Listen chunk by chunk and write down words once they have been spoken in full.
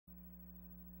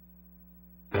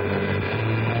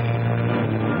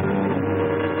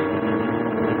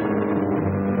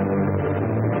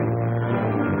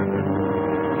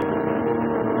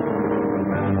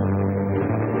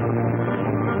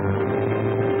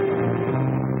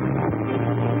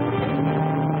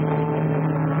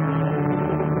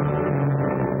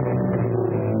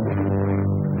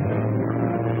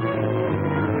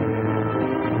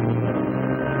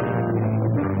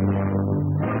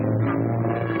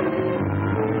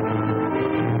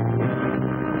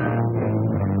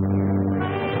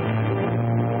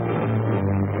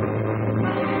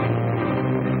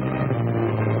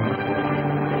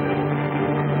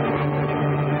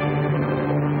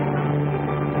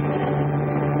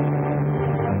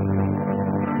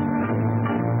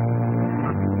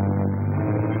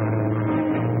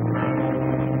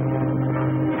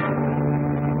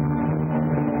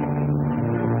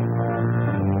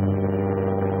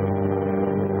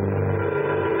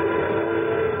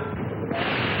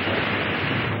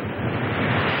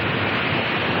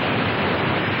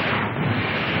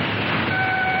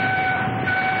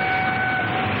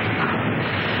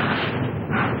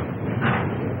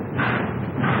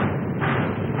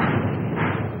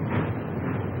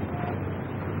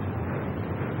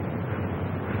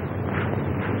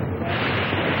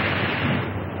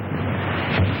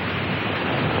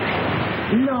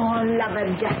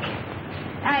a duck.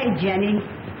 Hey, Jenny,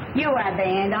 you have the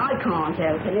hand. I can't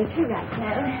open it. You got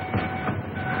that.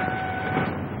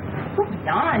 Oh,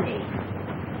 blimey.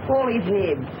 All his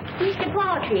nibs. Mr.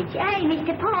 Partridge. Hey,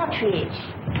 Mr. Partridge.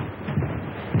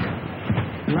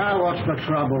 Now what's the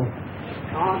trouble?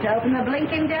 Can't open the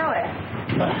blinking door.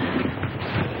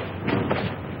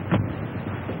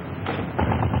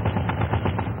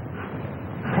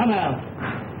 Come out.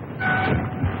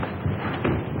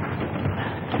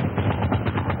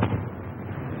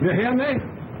 You hear me?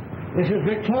 This is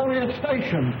Victoria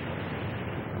Station.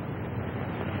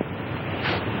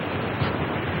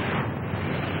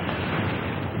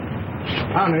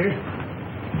 Honey.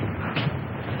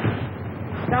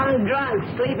 Some drunk,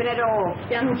 sleeping it off.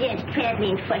 Some just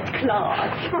traveling first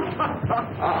class. My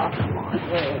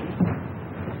word.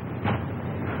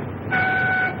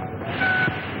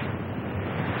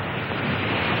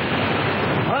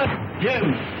 What? Jim,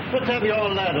 let's have your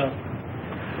ladder.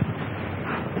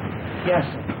 Yes,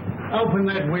 sir. Open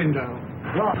that window.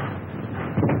 Right.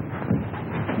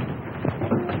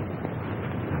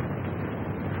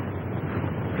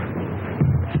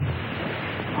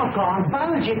 I can't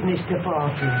budge it, Mr.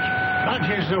 Partridge.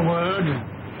 Budge is the word.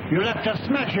 You'll have to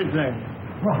smash it then.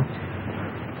 What?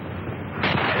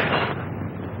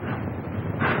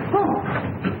 Oh!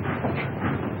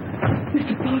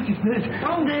 Mr. Partridge, there's...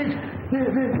 Oh, there's...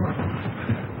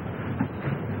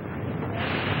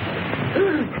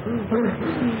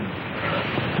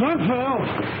 Don't fail.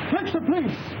 Fetch the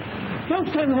police. Don't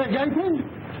stand there gaping.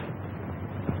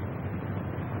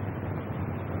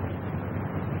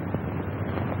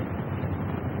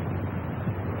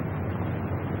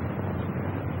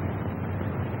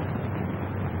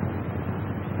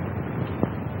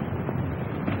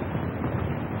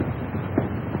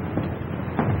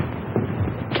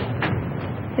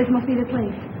 This must be the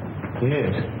place.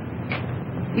 Yes.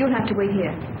 You'll have to wait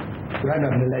here. I'm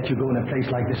not going to let you go in a place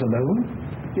like this alone.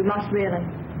 You must really.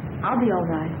 I'll be all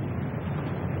right.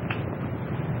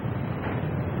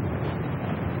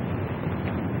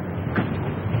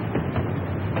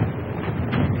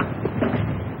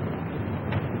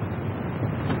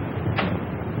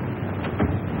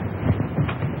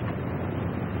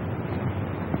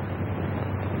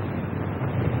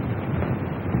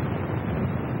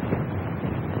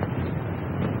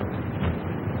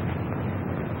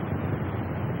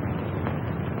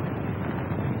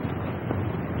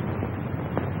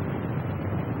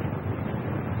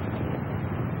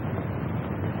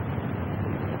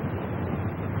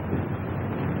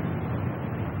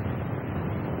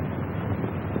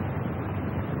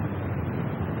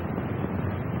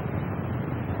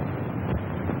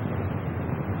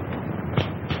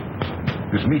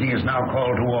 This meeting is now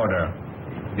called to order.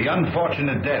 The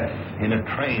unfortunate death in a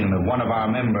train of one of our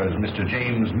members, Mr.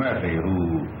 James Murphy,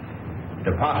 who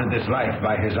departed this life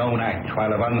by his own act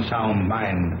while of unsound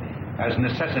mind, has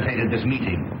necessitated this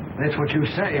meeting. That's what you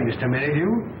say, Mr. Merrydew.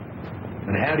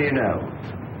 And how do you know?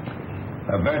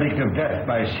 A verdict of death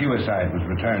by suicide was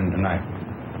returned tonight.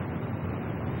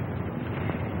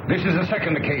 This is the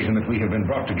second occasion that we have been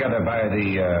brought together by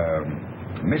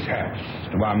the mishaps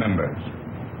to our members.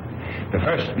 The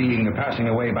first being the passing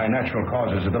away by natural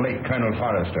causes of the late Colonel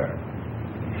Forrester,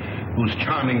 whose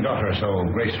charming daughter so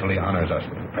gracefully honors us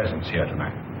with her presence here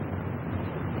tonight.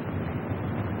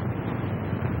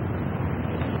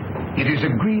 It is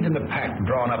agreed in the pact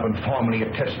drawn up and formally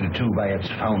attested to by its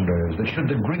founders that should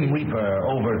the Grim Reaper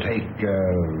overtake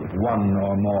one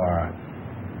or more,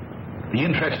 the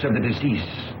interests of the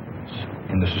deceased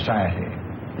in the society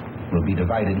will be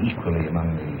divided equally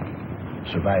among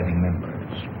the surviving members.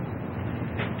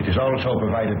 It is also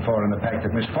provided for in the pact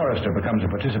that Miss Forrester becomes a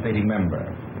participating member.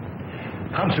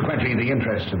 Consequently, the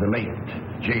interests of the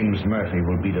late James Murphy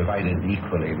will be divided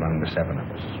equally among the seven of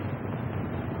us.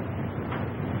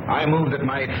 I move that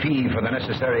my fee for the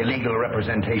necessary legal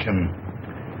representation,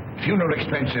 funeral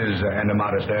expenses, and a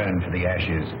modest urn for the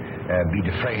ashes be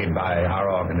defrayed by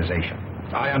our organization.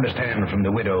 I understand from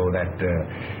the widow that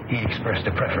he expressed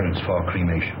a preference for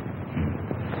cremation.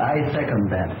 I second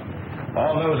that.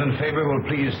 All those in favor will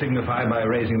please signify by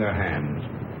raising their hands.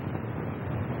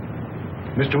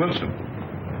 Mr. Wilson.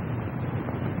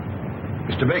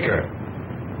 Mr. Baker.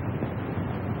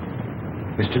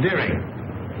 Mr. Deering.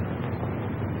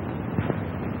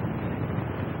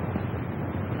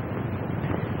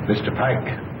 Mr.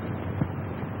 Pyke.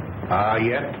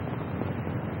 Yet?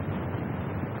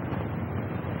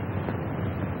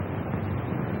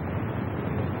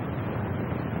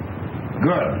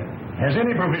 Good. Has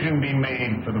any provision been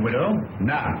made for the widow?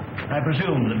 None. I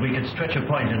presume that we could stretch a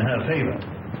point in her favor.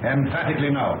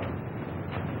 Emphatically no.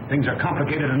 Things are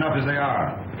complicated enough as they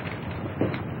are.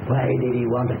 Why did he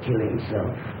want to kill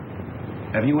himself?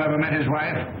 Have you ever met his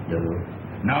wife? No.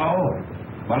 No?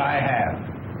 Well, I have.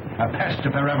 A pest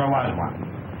if there ever was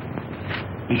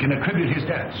one. He can attribute his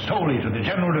death solely to the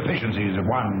general deficiencies of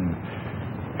one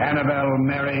Annabel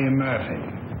Mary Murphy.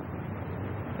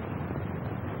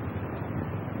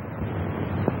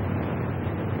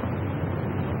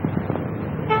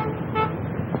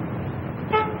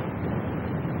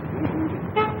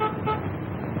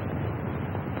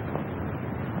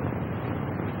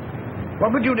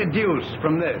 What would you deduce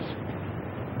from this?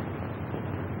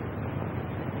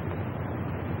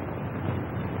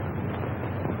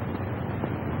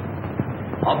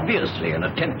 Obviously, an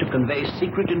attempt to convey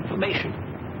secret information.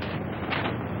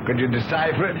 Could you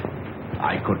decipher it?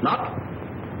 I could not,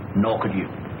 nor could you.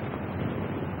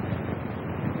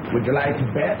 Would you like to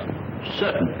bet?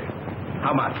 Certainly.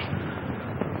 How much?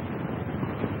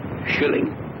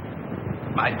 Shilling.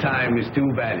 My time is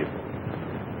too valuable.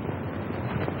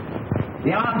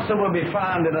 The answer will be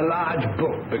found in a large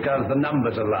book because the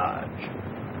numbers are large.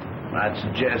 I'd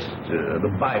suggest the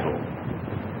Bible.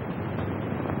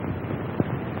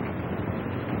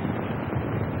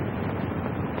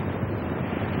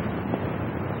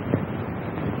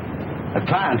 A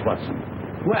client, Watson.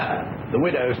 Well, the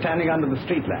widow standing under the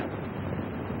street lamp.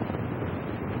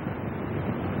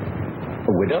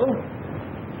 A widow?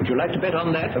 Would you like to bet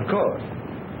on that? Of course.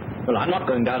 Well, I'm not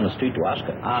going down the street to ask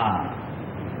her. Ah.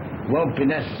 Won't be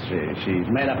necessary. She's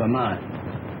made up her mind.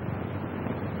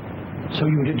 So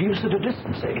you deduce at a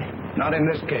distance, eh? Not in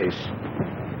this case.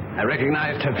 I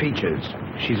recognized her features.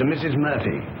 She's a Mrs.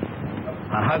 Murphy.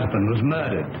 Her husband was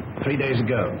murdered 3 days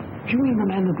ago. You mean the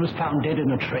man that was found dead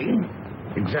in a train?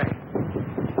 Exactly.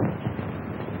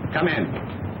 Come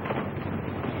in.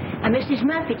 Mrs.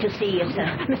 Murphy to see you, sir.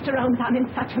 Mr. Holmes, I'm in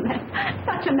such a mess.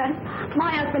 Such a mess.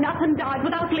 My husband up and died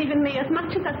without leaving me as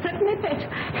much as a threepenny bit.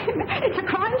 It's a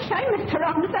crying shame, Mr.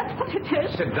 Holmes. That's what it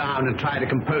is. Sit down and try to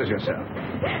compose yourself.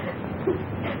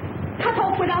 Cut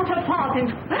off without a farthing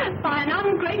by an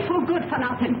ungrateful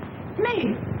good-for-nothing.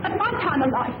 Me, at my time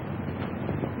of life.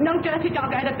 No dirty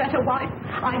dog had a better wife.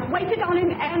 I've waited on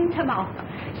him end to mouth.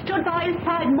 Stood by his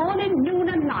side morning, noon,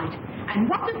 and night. And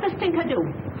what does the stinker do?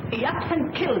 He ups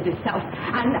and kills himself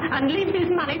and leaves his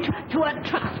money to a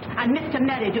trust and Mr.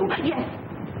 Merrydew. Yes.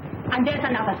 And there's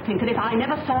another stinker if I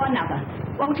never saw another.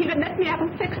 Won't even let me have a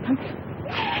sixpence.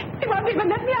 He won't even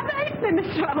let me have a halfpenny,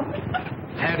 Mr. Holmes.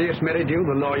 Thaddeus Merrydew,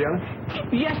 the lawyer?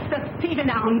 Yes, the thieving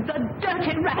hound, the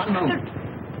dirty rat. 1 moment.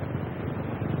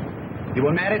 You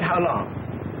were married how long?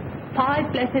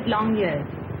 5 blessed long years.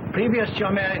 Previous to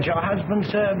your marriage, your husband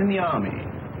served in the army.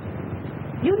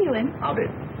 You knew him? How did?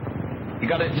 You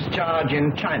got a discharge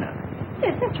in China.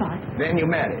 Yes, that's right. Then you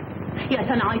married. Yes,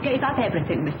 and I gave up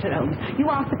everything, Mr. Holmes. You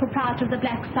asked the proprietor of the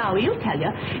Black Sow. He'll tell you.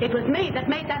 It was me that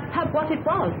made that pub what it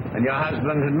was. And your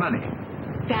husband had money?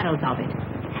 Barrels of it.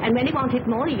 And when he wanted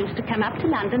more, he used to come up to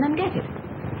London and get it.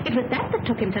 It was that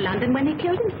took him to London when he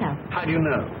killed himself. How do you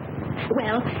know?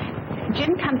 Well,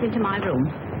 Jim comes into my room.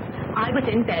 I was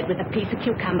in bed with a piece of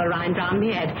cucumber rind round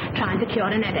my head, trying to cure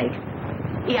an headache.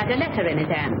 He had a letter in his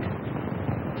hand.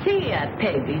 See here,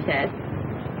 pig, he says.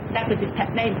 That was his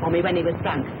pet name for me when he was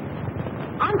drunk.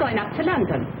 I'm going up to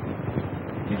London.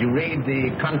 Did you read the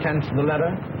contents of the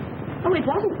letter? Oh, it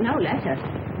wasn't no letter.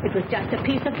 It was just a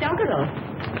piece of doggerel.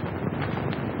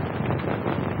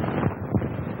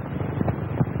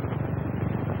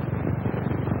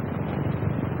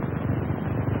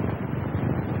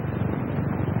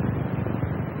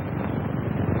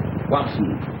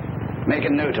 Watson, make a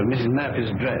note of Mrs. Murphy's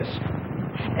address.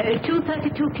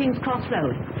 232 King's Cross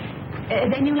Road.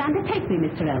 Then you'll undertake me,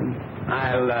 Mr. Holmes.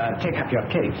 I'll take up your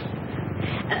case.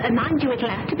 Mind you, it'll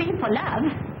have to be for love.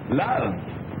 Love?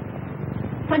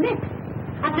 For Nick.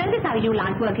 I've heard as how you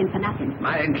like working for nothing.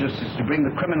 My interest is to bring the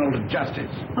criminal to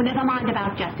justice. Oh, never mind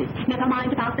about justice. Never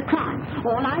mind about the crime.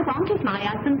 All I want is my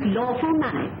husband's lawful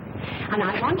money. And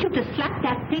I want you to slap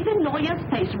that thieving lawyer's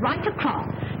face right across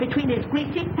between his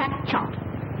greasy fat chops.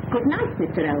 Good night,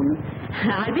 Mr. Holmes.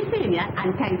 I'll be seeing you,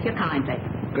 and thank you kindly.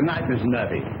 Good night, Miss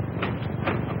Murphy.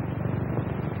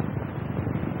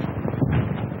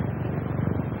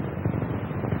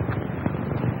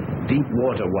 Deep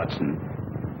water, Watson.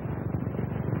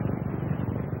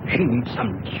 He needs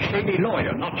some shady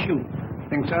lawyer, not you.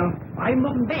 Think so? I'm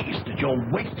amazed that you're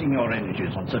wasting your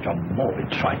energies on such a morbid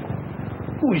trifle.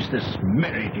 Who is this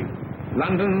Merrydew?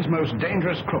 London's most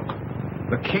dangerous crook.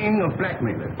 The king of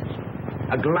blackmailers.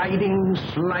 A gliding,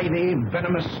 slithy,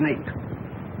 venomous snake.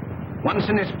 Once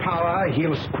in his power,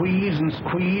 he'll squeeze and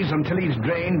squeeze until he's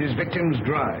drained his victims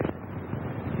dry.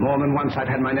 More than once I've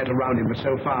had my net around him, but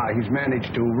so far he's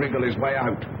managed to wriggle his way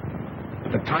out.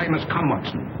 The time has come,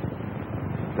 Watson.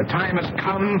 The time has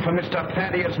come for Mr.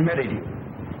 Thaddeus Merrydew.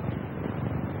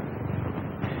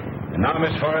 And now,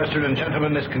 Miss Forrester and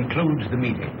gentlemen, this concludes the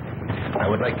meeting. I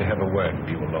would like to have a word with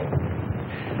you alone.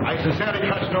 I sincerely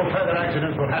trust no further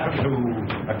accidents will happen to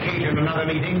occasion another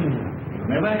meeting. You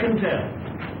never can tell.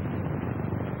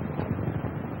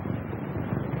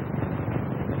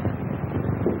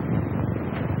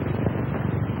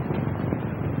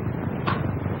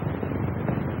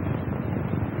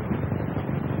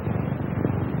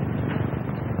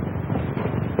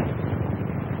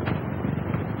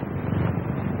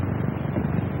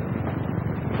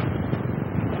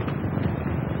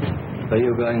 Are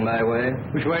you going my way?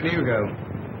 Which way do you go?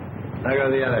 I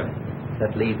go the other.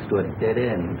 That leads to a dead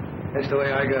end. That's the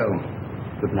way I go.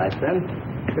 Good night, then.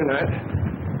 Good night.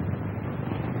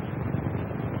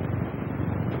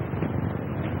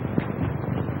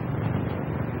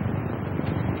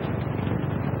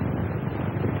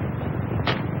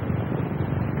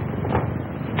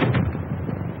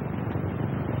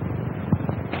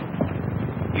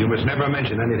 You must never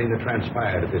mention anything that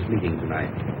transpired at this meeting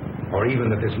tonight, or even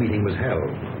that this meeting was held.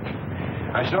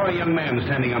 I saw a young man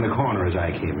standing on the corner as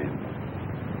I came in.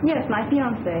 Yes, my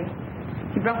fiancé.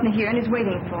 He brought me here and is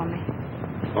waiting for me.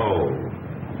 Oh.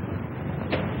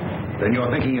 Then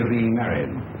you're thinking of being married?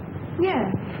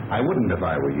 Yes. I wouldn't if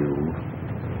I were you.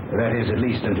 That is, at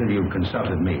least until you've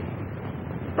consulted me.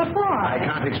 But why? I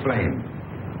can't explain.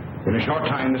 In a short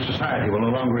time, this society will no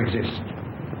longer exist.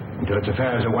 Until its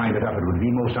affairs are winded up, it would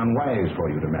be most unwise for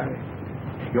you to marry.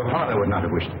 Your father would not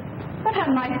have wished it. What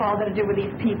had my father to do with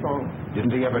these people?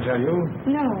 Didn't he ever tell you?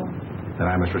 No. Then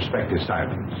I must respect his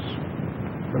silence.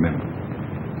 Remember,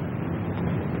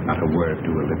 not a word to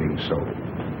a living soul.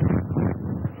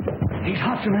 He's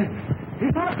after me.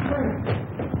 He's after me.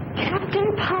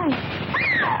 Captain Pyke.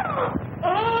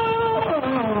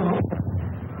 Oh!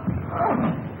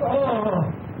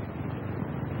 Oh!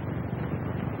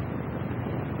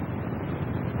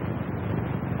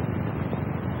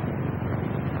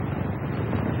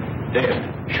 Dead,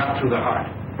 shot through the heart.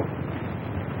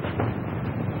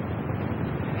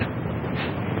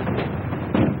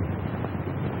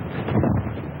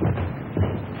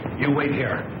 You wait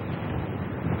here.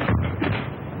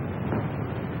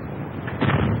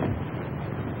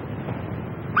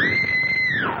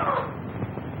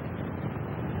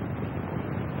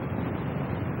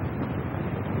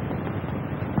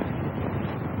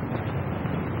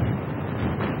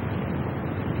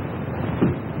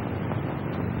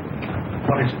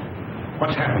 What is it?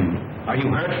 What's happened? Are you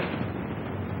hurt?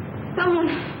 Someone.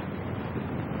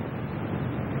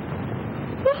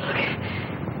 Look.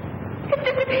 It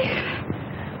disappeared.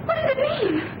 What does it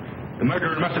mean? The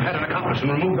murderer must have had an accomplice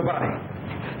and removed the body.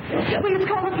 We must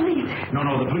call the police.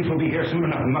 No, the police will be here soon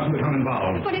enough. We mustn't become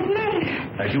involved. But it's murder.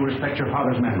 As you respect your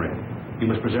father's memory, you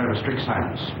must preserve a strict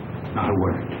silence. Not a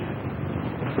word.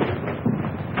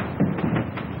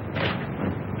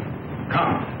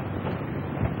 Come.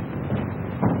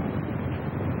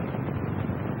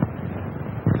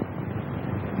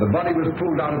 The body was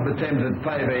pulled out of the Thames at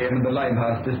 5 a.m. in the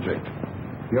Limehouse district.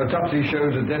 The autopsy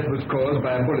shows that death was caused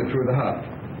by a bullet through the heart.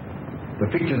 The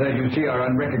features, as you see, are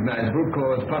unrecognizable,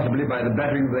 caused possibly by the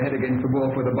battering of the head against the wall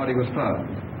where the body was found.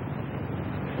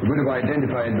 We would have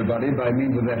identified the body by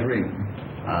means of that ring.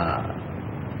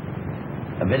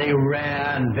 A very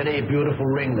rare and very beautiful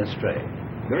ring, Lestrade.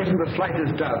 There isn't the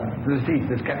slightest doubt the deceased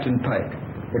is Captain Pyke.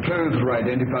 The clothes were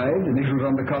identified, initials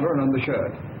on the collar and on the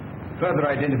shirt. Further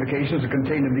identifications are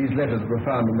contained in these letters that were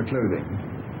found in the clothing.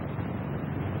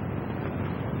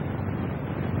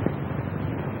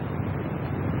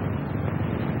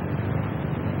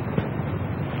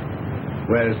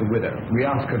 Where is the widow? We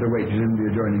ask her to wait in the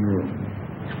adjoining room.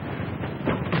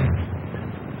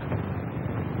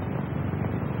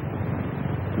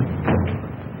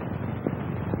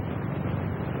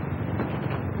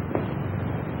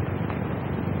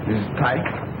 Mrs.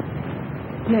 Pyke?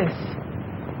 Yes.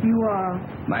 You are?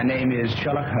 My name is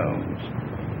Sherlock Holmes.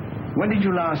 When did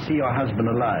you last see your husband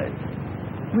alive?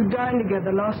 We dined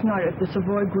together last night at the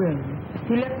Savoy Grill.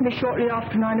 He left me shortly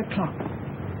after 9 o'clock.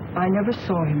 I never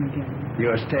saw him again.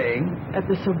 You're staying? At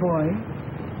the Savoy.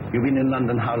 You've been in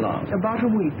London how long? About a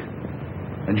week.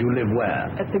 And you live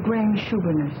where? At the Grange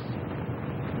Shoeburyness.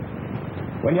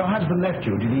 When your husband left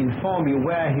you, did he inform you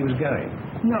where he was going?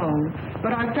 No,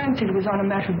 but I fancied it was on a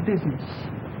matter of business.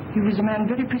 He was a man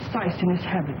very precise in his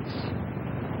habits.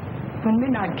 When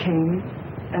midnight came,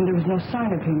 and there was no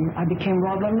sign of him, I became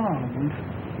rather alarmed.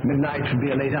 Midnight should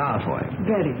be a late hour for him.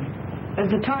 Very. As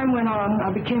the time went on,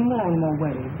 I became more and more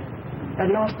worried. At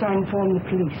last I informed the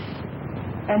police.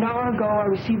 An hour ago, I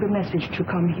received a message to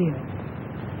come here.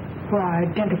 where I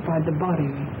identified the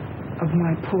body of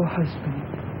my poor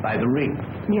husband. By the ring?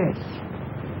 Yes.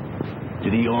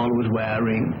 Did he always wear a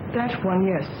ring? That one,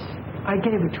 yes. I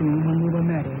gave it to him when we were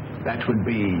married. That would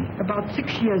be? About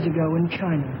 6 years ago in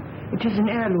China. It is an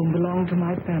heirloom belonging to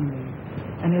my family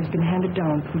and has been handed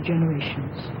down through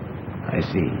generations. I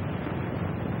see.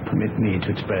 Permit me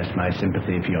to express my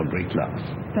sympathy for your great loss.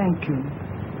 Thank you.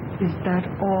 Is that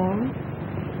all?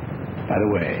 By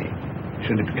the way,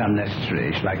 should it become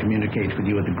necessary, shall I communicate with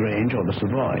you at the Grange or the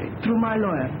Savoy? Through my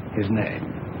lawyer. His name?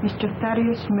 Mr.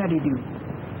 Thaddeus Merrydew.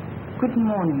 Good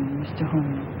morning, Mr.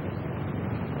 Holmes.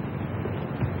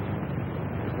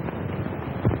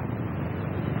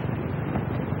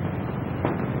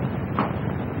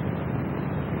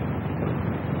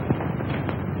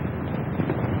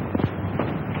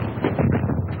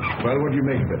 Well, what do you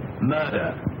make of it?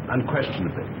 Murder,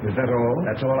 unquestionably. Is that all?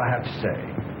 That's all I have to say.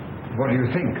 What do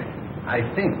you think? I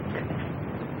think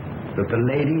that the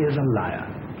lady is a liar.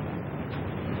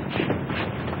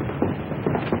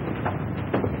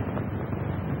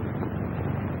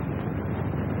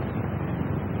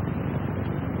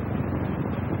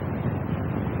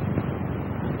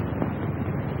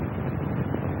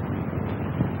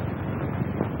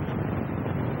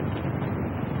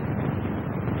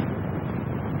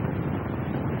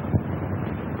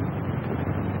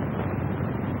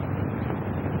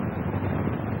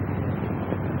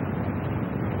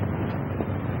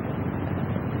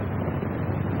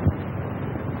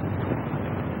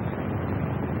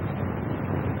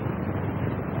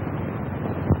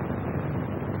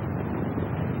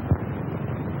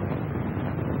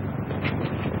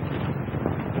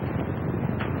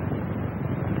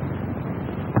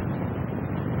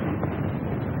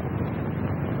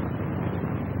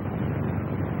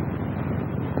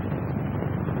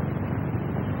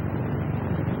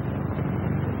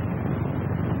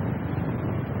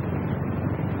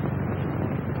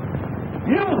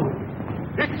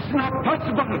 It's not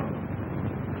possible!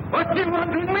 What do you want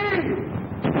with me?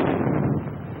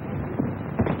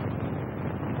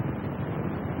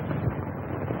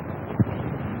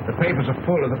 The papers are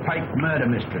full of the Pyke murder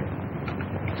mystery.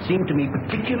 It seemed to me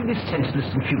particularly senseless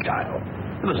and futile.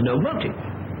 There was no motive.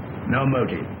 No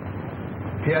motive.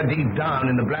 Peer deep down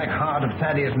in the black heart of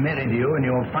Thaddeus Merrydew and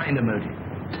you'll find a motive.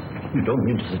 You don't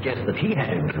mean to suggest that he had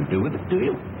anything to do with it, do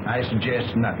you? I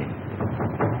suggest nothing.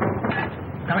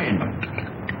 Come in.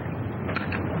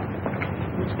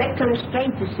 Inspector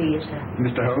Lestrade to see you, sir.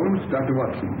 Mr. Holmes, Dr.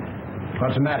 Watson.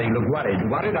 What's the matter? You look worried.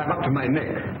 Worried? I'm up to my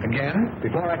neck. Again?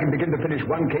 Before I can begin to finish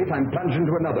one case, I'm plunged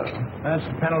into another. That's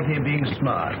the penalty of being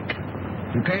smart.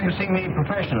 You came to see me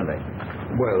professionally.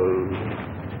 Well,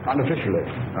 unofficially.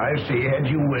 I see. Heads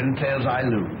you win, tails I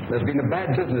lose. There's been a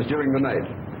bad business during the night.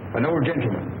 An old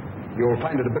gentleman. You'll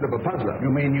find it a bit of a puzzler.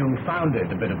 You mean you found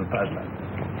it a bit of a puzzler?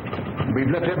 We've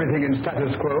left everything in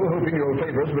status quo, hoping you'll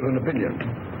favor us with an opinion.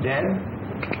 Dead?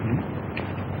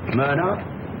 Murder?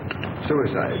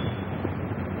 Suicide.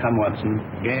 Come, Watson.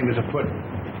 Game is afoot.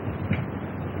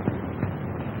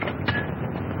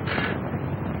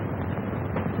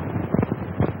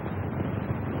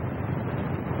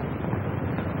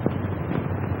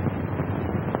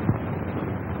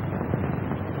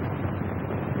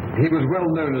 He was well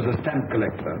known as a stamp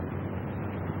collector.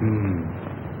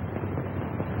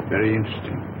 Very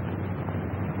interesting.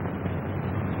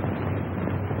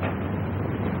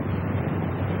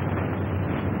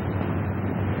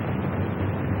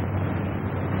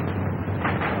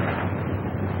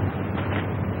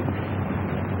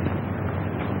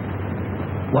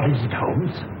 What is it,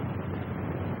 Holmes?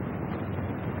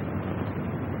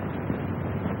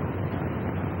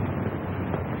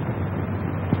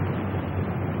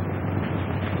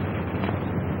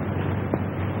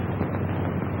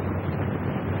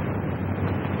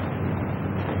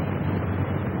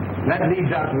 That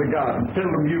leads out to the garden,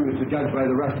 seldom used to judge by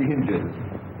the rusty hinges.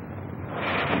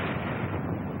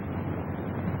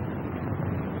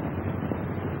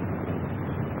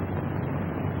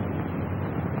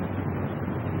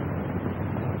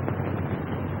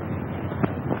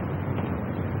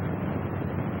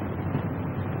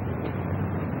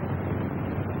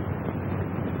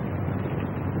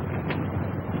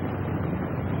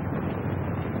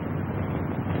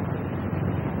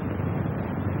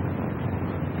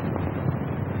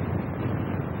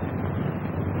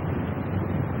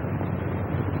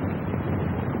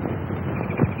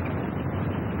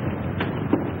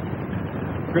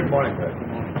 Good morning, Bert. Good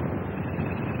morning.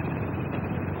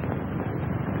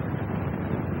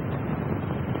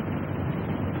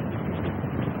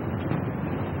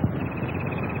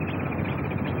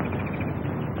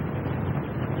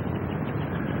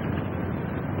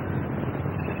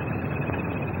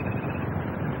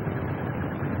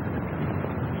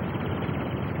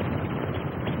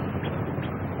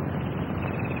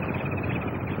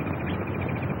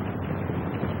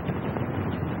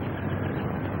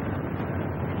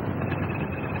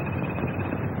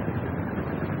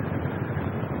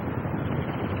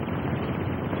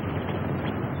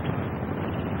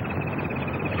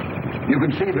 You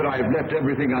can see that I've left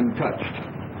everything untouched.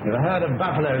 If a herd of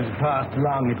buffaloes passed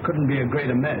along, it couldn't be a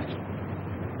greater mess.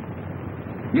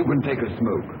 You can take a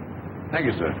smoke. Thank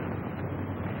you, sir.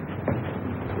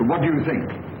 What do you think?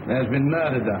 There's been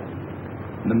murder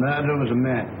done. The murderer was a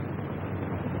man.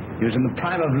 He was in the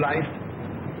prime of life,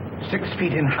 6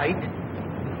 feet in height,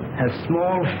 has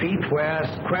small feet, wears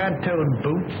square-toed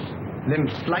boots,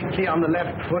 limps slightly on the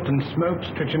left foot, and smokes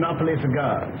Trichinopoly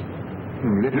cigars.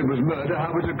 If it was murder,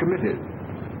 how was it committed?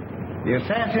 The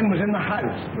assassin was in the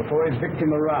house before his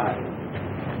victim arrived.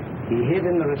 He hid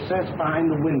in the recess behind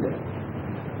the window.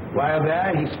 While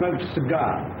there, he smoked a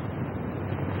cigar.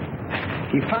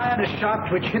 He fired a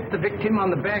shot which hit the victim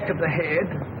on the back of the head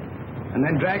and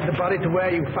then dragged the body to where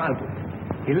you found it.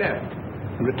 He left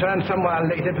and returned some while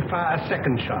later to fire a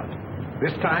second shot,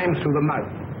 this time through the mouth.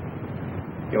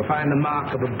 You'll find the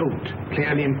mark of a boot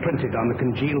clearly imprinted on the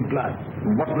congealed blood.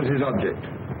 What was his object?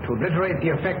 To obliterate the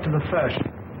effect of the first,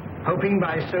 hoping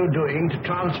by so doing to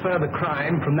transfer the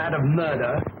crime from that of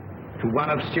murder to one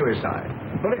of suicide.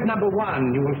 Bullet number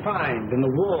 1 you will find in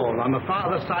the wall on the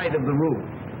farther side of the room.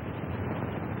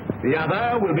 The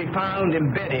other will be found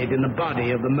embedded in the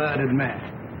body of the murdered man.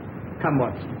 Come,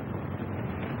 Watson.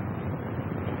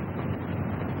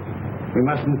 We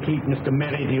mustn't keep Mr.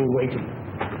 Merrydew waiting.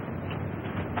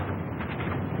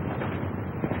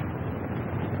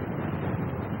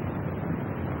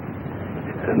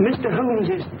 Mr. Holmes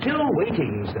is still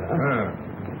waiting, sir.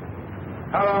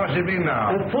 How long has it been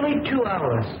now? Fully 2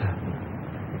 hours, sir.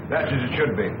 That's as it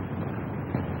should be.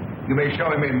 You may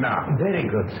show him in now. Very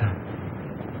good, sir.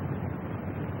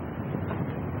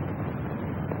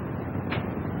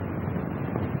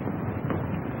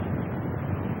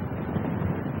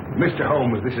 Mr.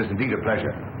 Holmes, this is indeed a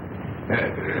pleasure.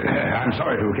 I'm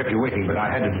sorry to have kept you waiting, but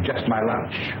I had to digest my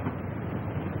lunch.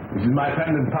 This is my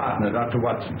friend and partner, Dr.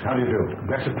 Watson. How do you do?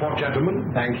 Glass of port,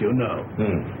 gentlemen? Thank you, no.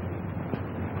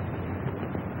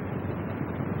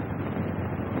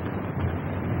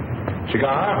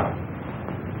 Cigar?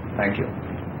 Thank you.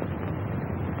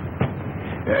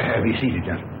 Be seated,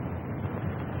 gentlemen.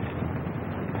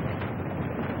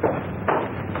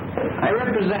 I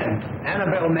represent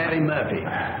Annabelle Mary Murphy.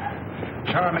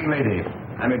 Charming lady.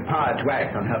 I'm empowered to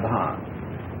act on her behalf.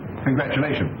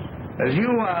 Congratulations. As you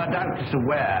are doubtless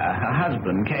aware, her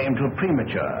husband came to a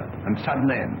premature and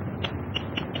sudden end.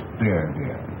 Dear.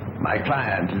 My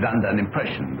client is under an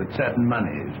impression that certain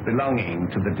monies belonging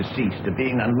to the deceased are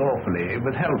being unlawfully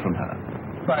withheld from her.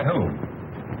 By whom?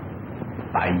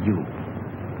 By you.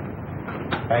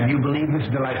 And you believe this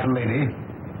delightful lady?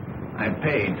 I'm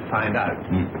paid to find out.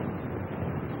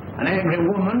 An angry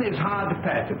woman is hard to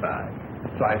pacify.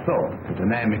 So I thought that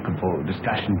an amicable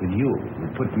discussion with you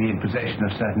would put me in possession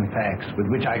of certain facts with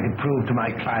which I could prove to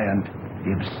my client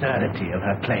the absurdity of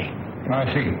her claim. I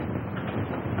see.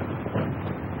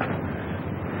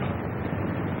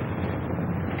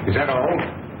 Is that all?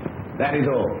 That is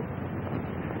all.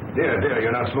 Dear,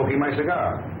 you're not smoking my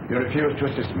cigar. You refuse to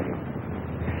assist me.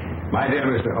 My dear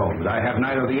Mr. Holmes, I have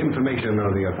neither the information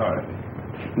nor the authority.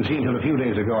 You see, until a few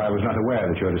days ago, I was not aware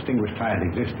that your distinguished client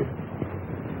existed.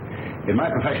 In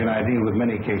my profession, I deal with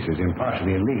many cases,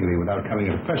 impartially and legally, without coming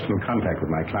into personal contact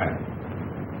with my client.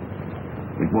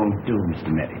 It won't do, Mr.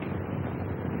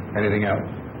 Merrydew. Anything else?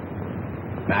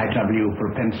 May I trouble you for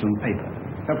a pencil and paper?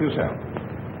 Help yourself.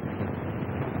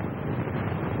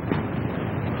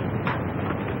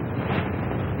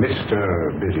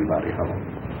 Mr. Busybody Holmes.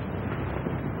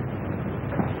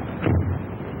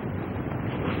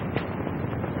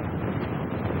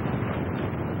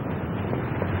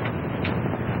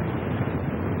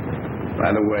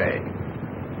 By the way,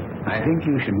 I think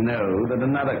you should know that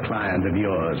another client of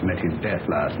yours met his death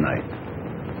last night.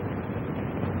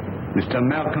 Mr.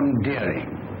 Malcolm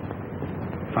Deering,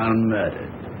 found murdered.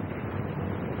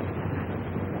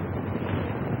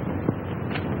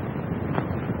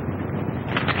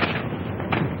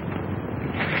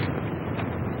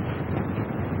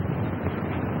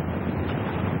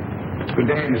 Good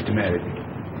day, Mr. Merrydew.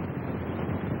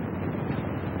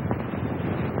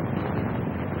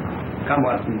 Come,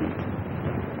 Watson.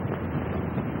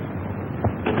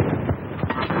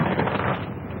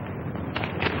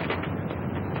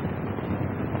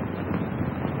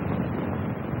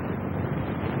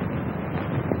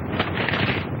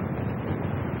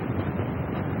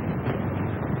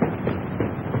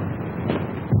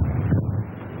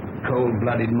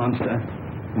 Cold-blooded monster.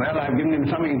 Well, I've given him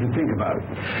something to think about.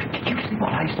 Did you see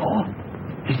what I saw?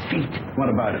 His feet. What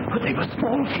about it? But they were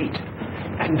small feet.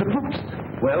 And the boots.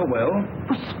 Well?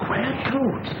 Was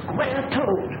square-toed.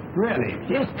 Really?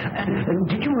 Yes, and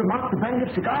did you remark the brand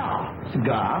of cigar?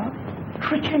 Cigar?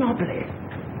 Trichinopoly.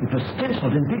 It was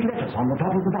stenciled in big letters on the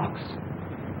top of the box.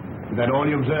 Is that all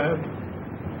you observed?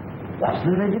 Was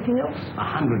there anything else?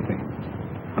 100 things.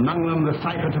 Among them, the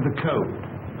cipher to the code.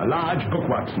 A large book,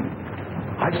 Watson.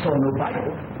 I saw no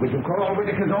Bible. We can call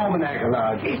Whitaker's Almanac a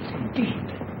large. Yes,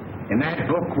 indeed. In that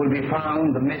book will be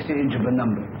found the message of the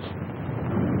numbers.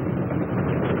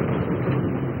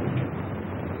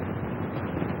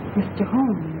 Mr.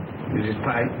 Holmes. Mrs.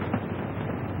 Pyke.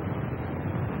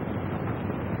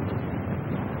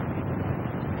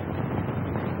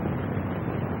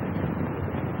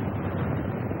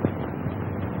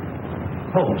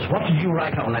 Holmes, what did you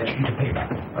write on that sheet of paper?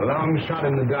 A long shot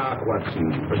in the dark,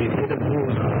 Watson, but it hit a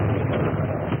bullseye.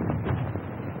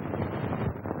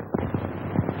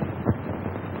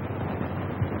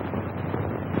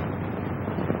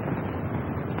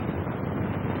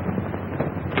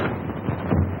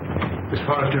 Miss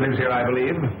Forrester lives here, I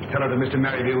believe. Tell her that Mr.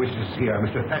 Merrydew wishes to see her.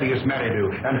 Mr. Thaddeus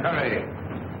Merrydew. And hurry.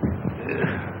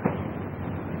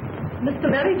 Mr.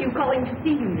 Merrydew calling to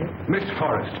see you, miss. Miss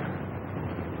Forrester.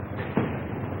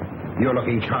 You're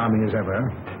looking charming as ever.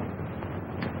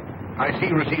 I see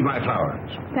you received my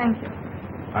flowers. Thank you.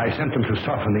 I sent them to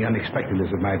soften the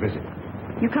unexpectedness of my visit.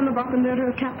 You come about the murder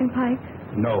of Captain Pyke?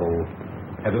 No.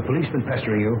 Have the police been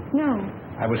pestering you? No.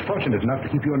 I was fortunate enough to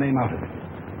keep your name out of it.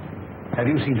 Have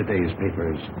you seen today's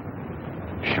papers?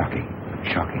 Shocking.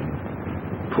 Shocking.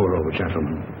 Poor old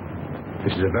gentleman.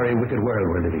 This is a very wicked world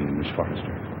we're living in, Miss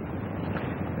Forrester.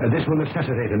 This will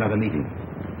necessitate another meeting.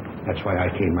 That's why I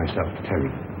came myself to tell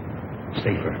you.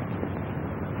 Safer.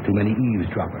 Too many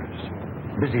eavesdroppers.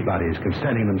 Busybodies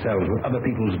concerning themselves with other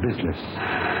people's business.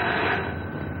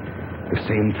 The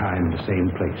same time, the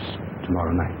same place,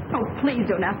 tomorrow night. Oh, please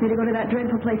don't ask me to go to that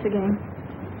dreadful place again.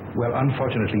 Well,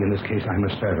 unfortunately, in this case, I'm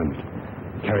a servant,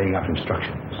 carrying out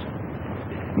instructions.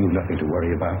 You've nothing to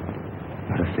worry about.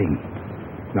 Not a thing.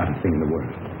 Not a thing in the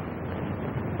world.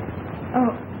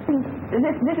 Oh,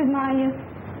 this is my,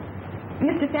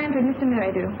 Mr. Stanford, Mr.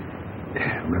 Merrydew.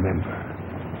 Remember.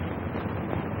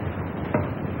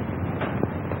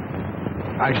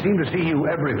 I seem to see you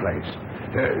every place.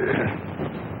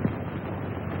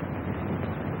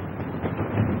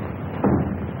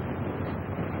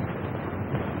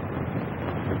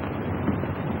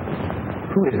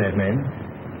 Who is that man?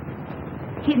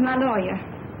 He's my lawyer.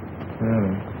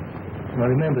 Oh. I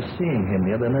remember seeing him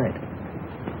the other night.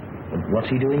 But what's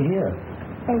he doing here?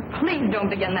 Oh, please don't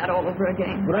begin that all over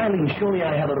again. But Eileen, surely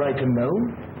I have a right to know.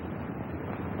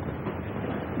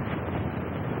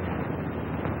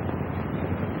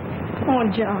 Oh,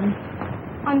 John,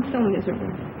 I'm so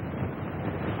miserable.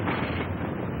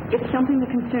 It's something that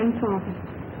concerns Father.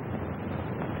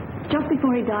 Just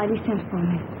before he died, he sent for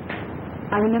me.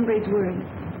 I remember his words.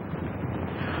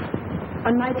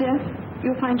 On my death,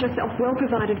 you'll find yourself well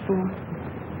provided for.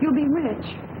 You'll be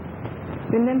rich.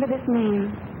 Remember this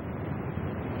name.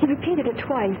 He repeated it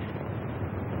twice.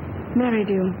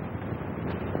 Merrydew.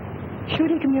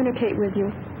 Should he communicate with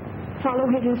you, follow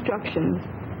his instructions,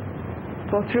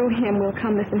 for through him will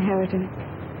come this inheritance.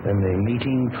 And the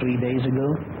meeting 3 days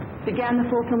ago? Began the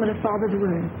fulfillment of Father's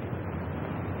word.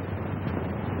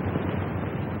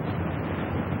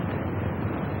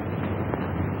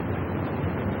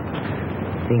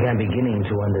 I think I'm beginning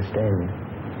to understand.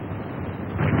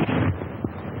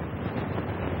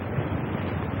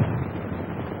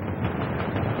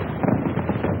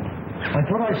 I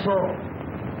thought I saw...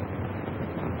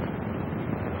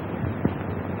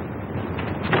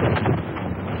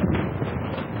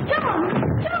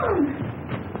 John!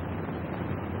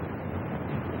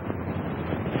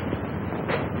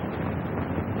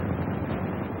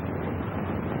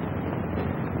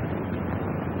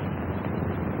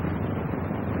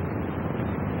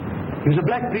 He was a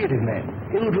black-bearded man,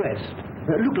 ill-dressed,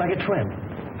 looked like a tramp.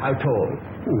 How tall?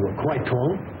 Oh, quite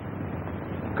tall.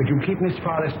 Could you keep Miss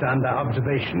Forrester under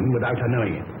observation without her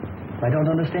knowing it? I don't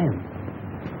understand.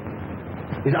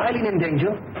 Is Eileen in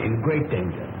danger? In great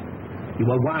danger. You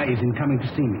were wise in coming to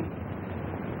see me.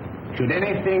 Should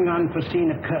anything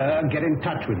unforeseen occur, get in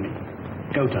touch with me.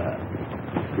 Go to her.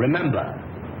 Remember,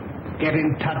 get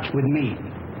in touch with me.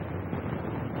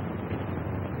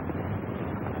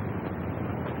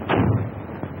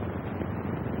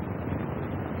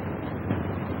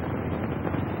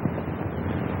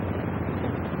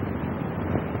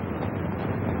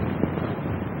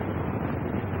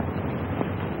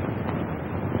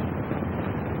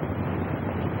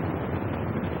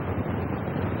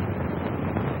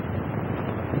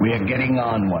 We are getting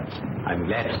on, Watson. I'm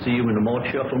glad to see you in a more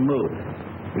cheerful mood.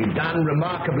 We've done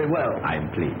remarkably well. I'm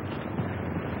pleased.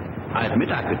 I admit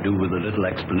I could do with a little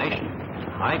explanation.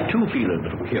 I, too, feel a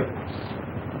little curious.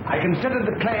 I considered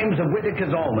the claims of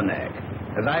Whitaker's almanac.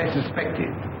 As I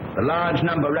suspected, the large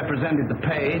number represented the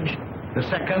page, the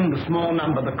second, the small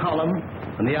number, the column,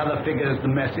 and the other figures, the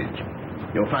message.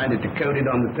 You'll find it decoded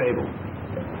on the table.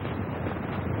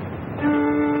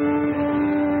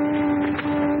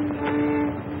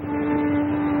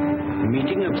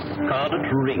 Meeting of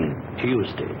Scarlet Ring,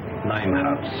 Tuesday,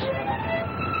 Limehouse.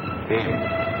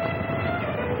 M.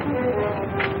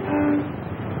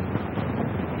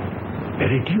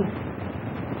 Merrydew?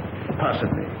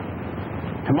 Possibly.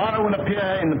 Tomorrow will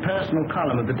appear in the personal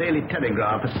column of the Daily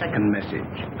Telegraph a second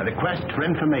message, a request for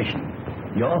information.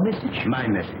 Your message? My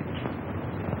message.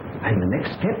 And the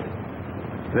next step?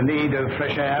 The need of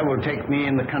fresh air will take me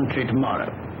in the country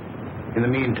tomorrow. In the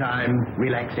meantime,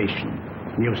 relaxation,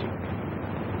 music.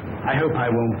 I hope I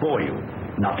won't bore you.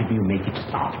 Not if you make it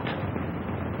soft.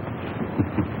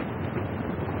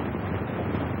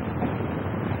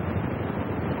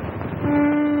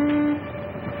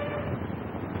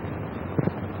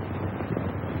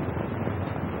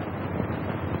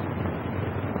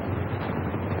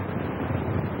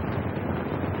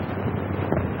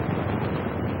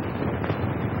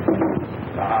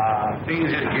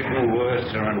 Things are getting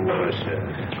worse and worse.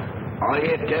 I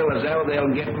hear tell as how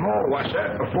they'll get more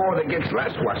worser before they gets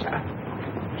less worser.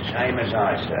 Same as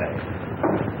I say.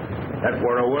 That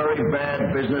were a very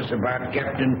bad business about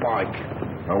Captain Pyke.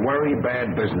 A very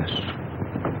bad business.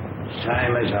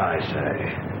 Same as I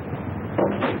say.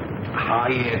 I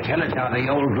hear tell us how the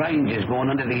old ranger's going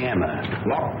under the hammer.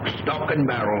 Lock, stock, and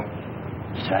barrel.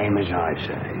 Same as I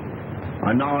say.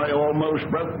 And I almost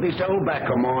broke this old back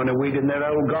of mine a weed in their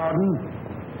old garden.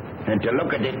 And to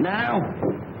look at it now,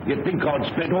 you'd think I'd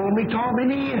spent all my time in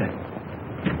here.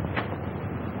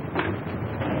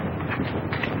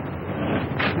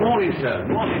 Morning, sir.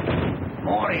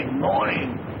 Morning.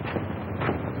 Morning.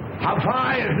 How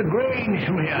far is the Grange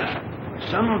from here?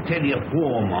 Some will tell you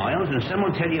 4 miles, and some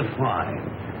will tell you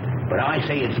 5. But I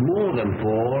say it's more than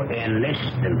 4 and less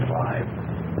than 5.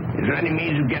 Is there any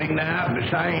means of getting there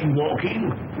besides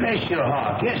walking? Bless your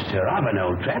heart, yes, sir. I've an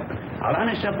old trap. I'll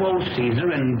harness up old Caesar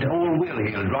and old Will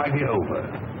he'll drive you over.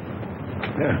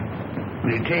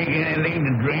 Will you take anything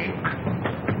to drink?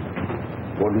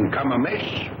 Wouldn't come amiss.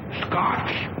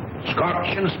 Scotch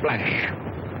and splash.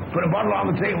 Put a bottle on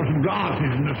the table, some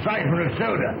glasses, and a siphon of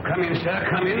soda. Come in, sir,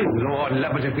 come in. Lord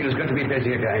love us, it feels good to be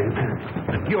busy again.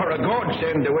 You're a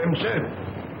godsend to him, sir.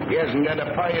 He hasn't had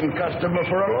a paying customer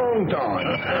for a long time.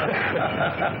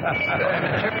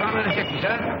 Tip on the tip,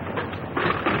 sir.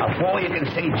 Before you can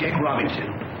see Jake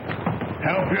Robinson.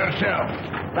 Help yourself.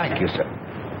 Thank you, sir.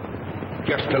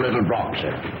 Just a little drop,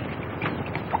 sir.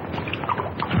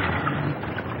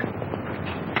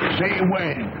 Say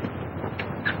when.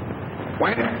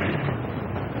 When?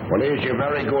 Well, here's your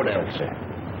very good health, sir.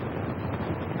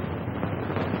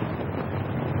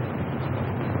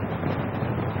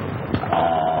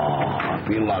 I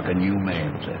feel like a new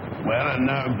man, sir. Well, and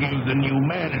now give the new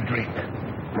man a drink.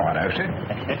 Righto, sir.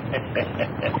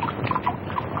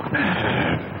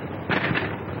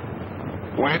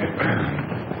 Well,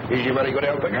 is your very good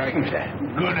health again, sir?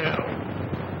 Good health.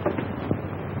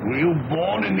 Were you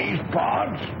born in these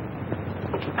parts?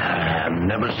 I've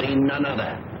never seen none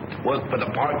other. Worked for the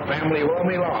Pyke family all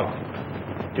my life.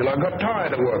 Till I got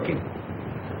tired of working.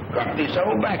 Got this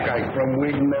old backache from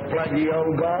weeding their plaggy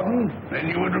old garden. Then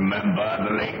you would remember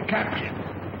the late captain.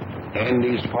 And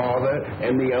his father,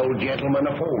 and the old gentleman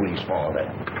afore his father.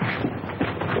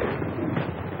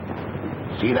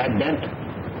 See that dent?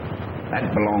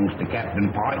 That belongs to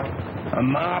Captain Pyke. A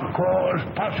mark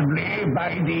caused possibly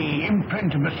by the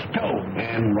imprint of a stone.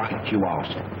 And right you are,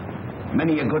 sir.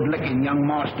 Many a good-looking young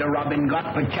Master Robin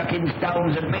got for chucking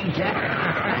stones at me, sir.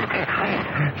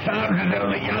 Sounds as though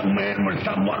the young man was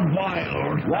somewhat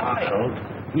wild. Wild?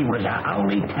 He was a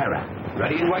holy terror.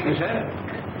 Ready and waiting, sir.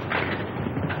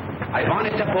 I've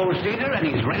harnessed up old Caesar, and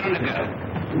he's ready to go.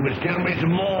 You must tell me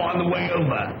some more on the way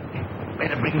over.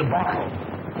 Better bring the bottle.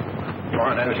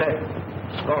 Righto, sir.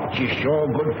 Scotch is sure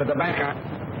good for the backer.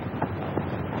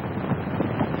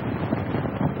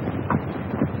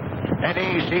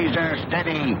 Steady, Caesar,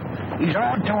 steady. He's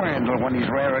hard to handle when he's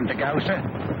raring to go, sir.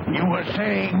 You were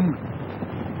saying?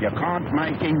 You can't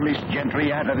make English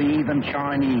gentry out of the heathen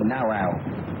Chinese now-how.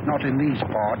 Not in these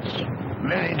parts.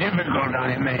 Very difficult,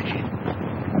 I imagine.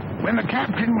 When the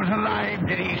captain was alive,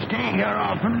 did he stay here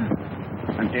often?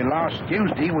 Until last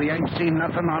Tuesday, we ain't seen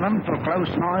nothing on him for close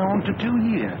nigh on to 2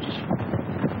 years.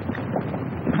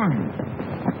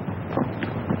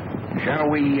 Shall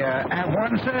we have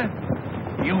one, sir?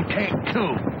 You take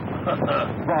 2.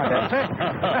 Right, that's it.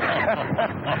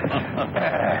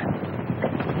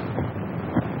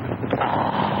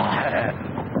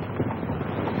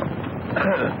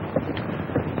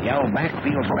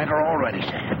 feels better already,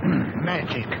 sir.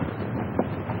 Magic.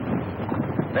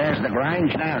 There's the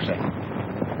Grange now, sir.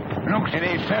 Looks at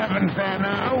his servants there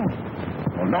now.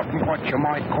 Well, not what you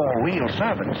might call real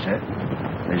servants, sir.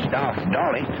 There's daft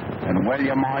Dolly, and well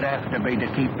you might have to be to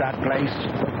keep that place.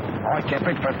 I kept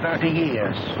it for 30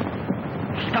 years.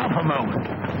 Stop a moment.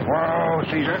 Whoa,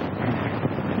 Caesar.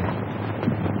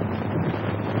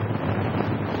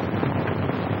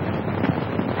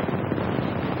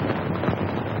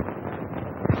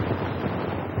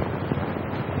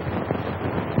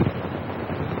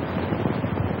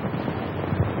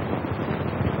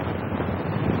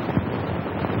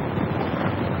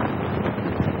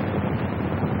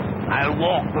 I'll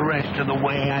walk the rest of the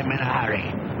way. I'm in a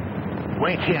hurry.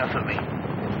 Wait here for me.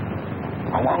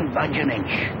 I won't budge an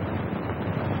inch.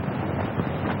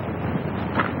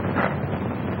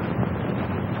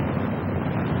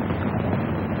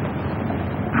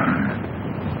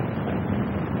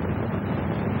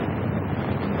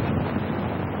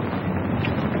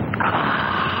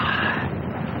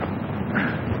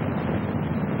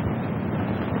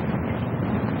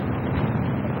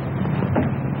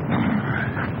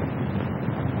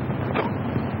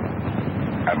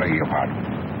 I beg your pardon.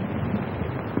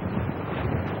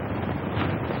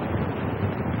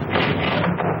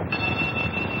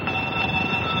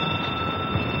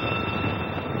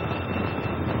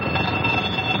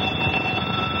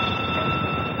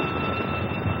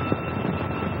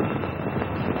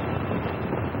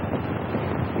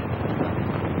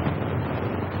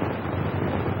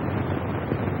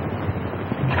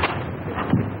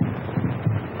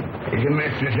 Is your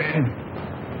mistress in?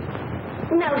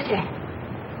 No, sir.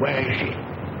 Where is she?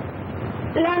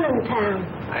 London town.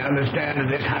 I understand that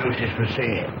this house is for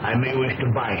sale. I may wish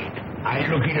to buy it. I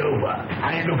look it over.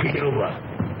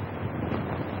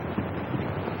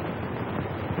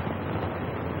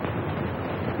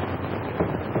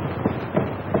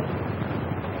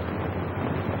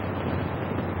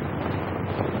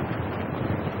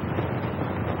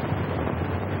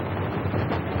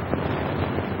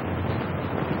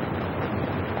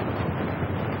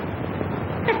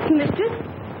 Mistress,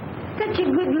 such a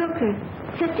good looker,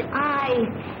 such eyes.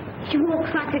 She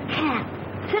walks like a cat.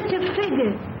 Such a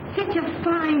figure, such a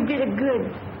fine bit of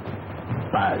goods.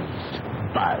 Buzz.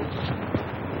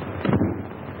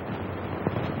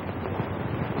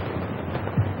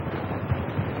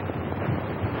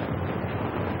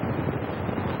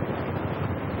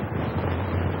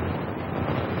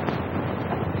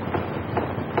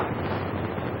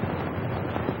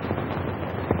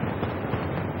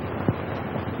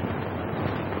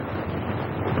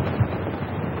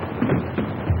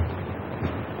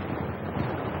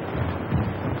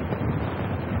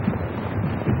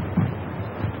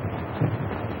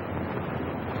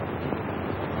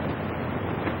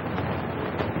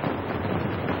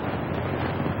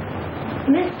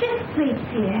 Mistress sleeps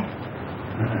here.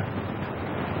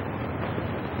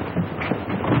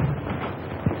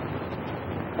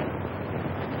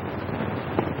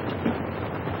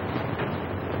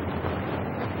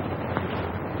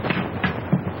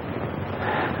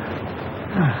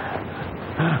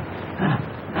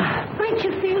 Aren't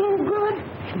you feeling good?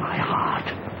 It's my heart.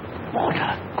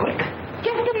 Water, quick.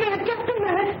 Just a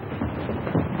minute.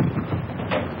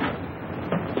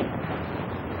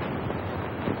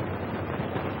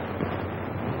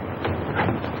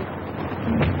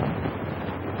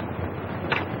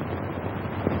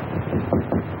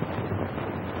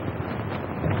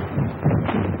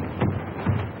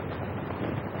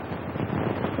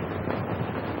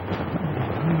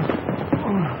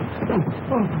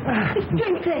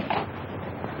 Drink this.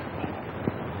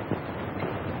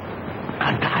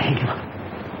 I'm dying.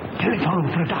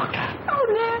 Telephone for a doctor. Oh,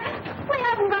 no. We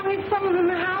haven't got any phone in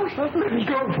the house. Let me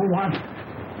go for one.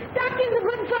 Doctor's a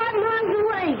good 5 miles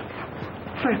away.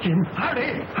 Fetch him.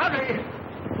 Hurry.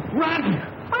 Run.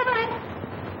 All right.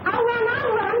 I'll run.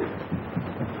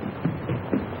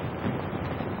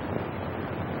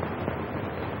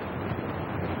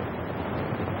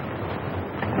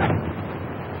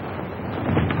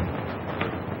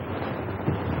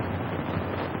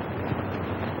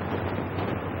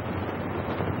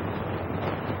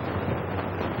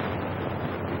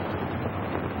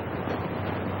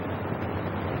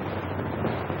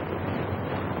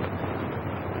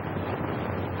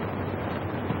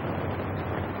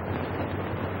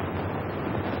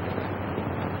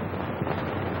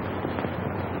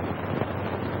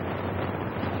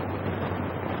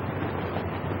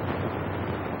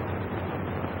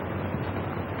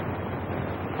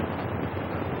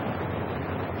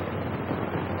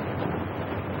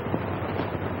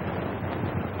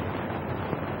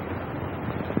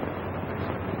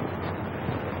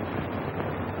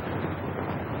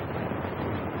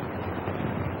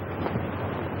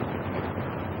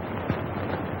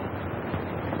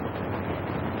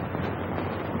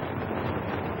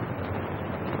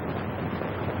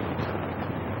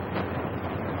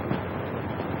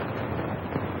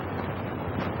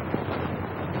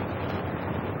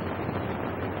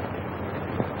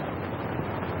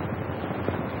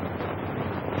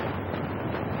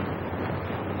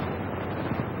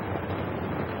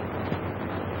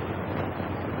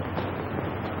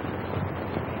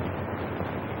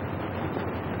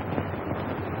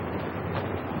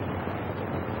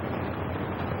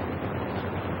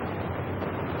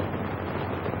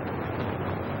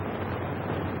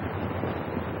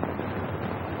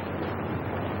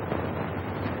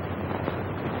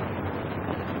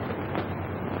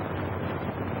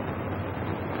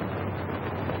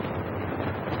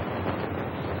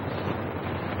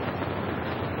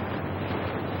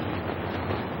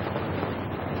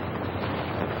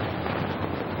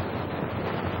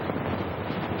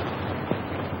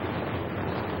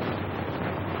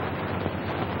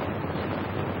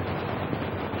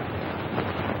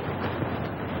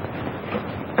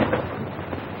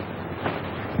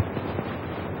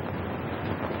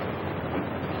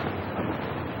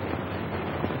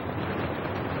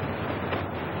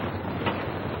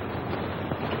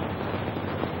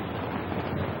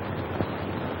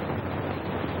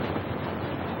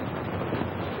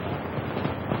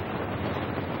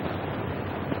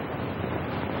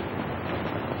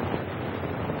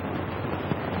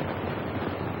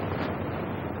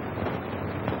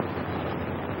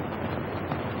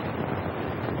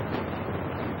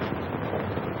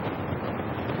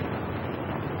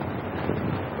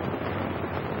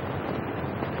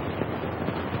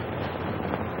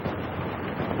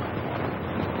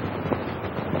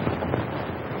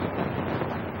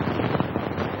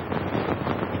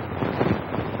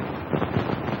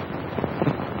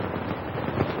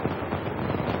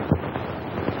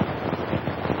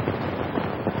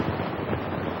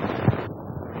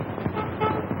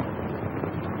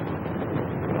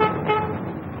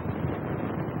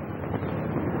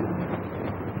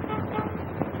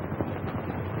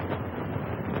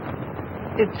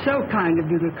 It's so kind of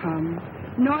you to come.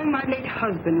 Knowing my late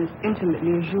husband as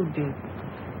intimately as you did,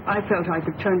 I felt I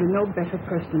could turn to no better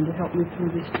person to help me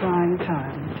through this trying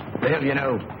time. Well, you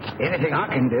know, anything I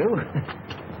can do.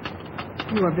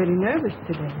 You are very nervous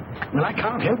today. Well, I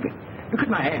can't help it. Look at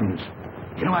my hands.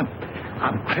 You know,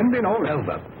 I'm trembling all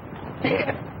over.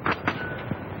 There.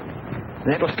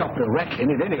 That'll stop the rattling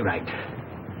at any rate.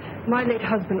 My late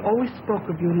husband always spoke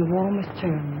of you in the warmest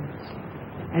terms.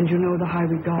 And you know the high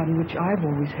regard in which I've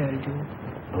always held you.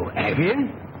 Oh, have you?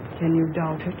 Can you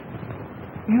doubt it?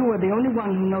 You are the only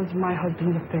one who knows my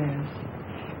husband's affairs.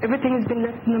 Everything has been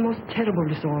left in the most terrible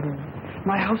disorder.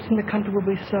 My house in the country will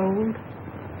be sold.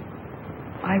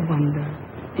 I wonder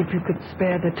if you could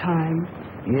spare the time.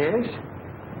 Yes?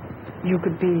 You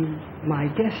could be my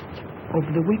guest over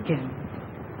the weekend.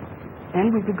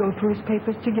 And we could go through his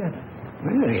papers together.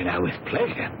 Well, you know, with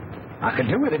pleasure. I could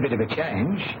do with a bit of a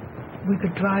change. We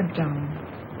could drive down.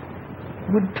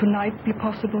 Would tonight be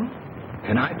possible?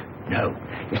 Tonight? No.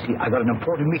 You see, I've got an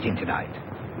important meeting tonight.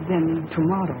 Then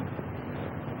tomorrow.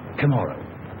 Tomorrow.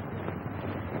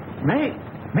 May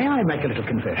I make a little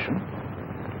confession?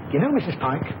 You know, Mrs.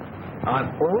 Pyke,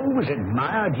 I've always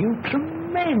admired you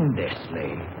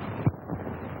tremendously.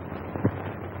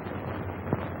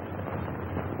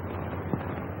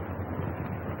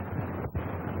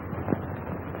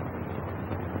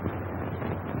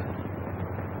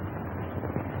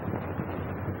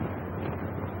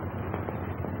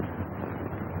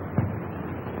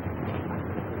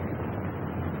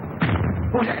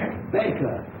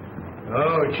 Baker.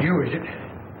 Oh, it's you, is it?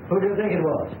 Who do you think it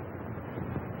was?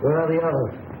 Where are the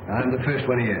others? I'm the first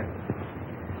one here.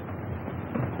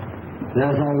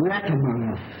 There's a rat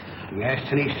among us. Yes,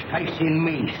 and he's facing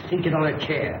me, seated on a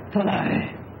chair.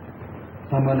 Tonight.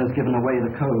 Someone has given away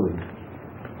the code.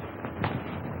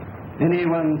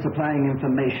 Anyone supplying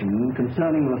information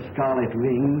concerning the Scarlet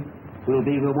Ring will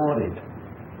be rewarded.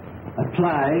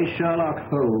 Apply Sherlock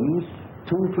Holmes,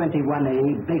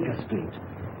 221A Baker Street.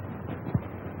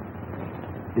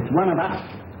 It's one of us,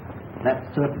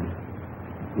 that's certain.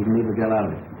 We can leave the girl out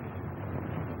of it.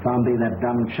 Can't be that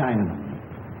dumb Chinaman.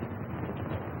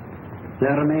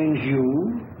 There remains you,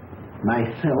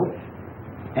 myself,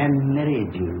 and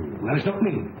Merrydew. Well, it's not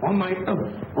me. On my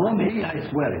oath. On me, I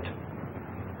swear it.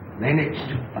 Then it's...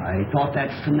 I thought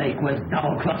that snake was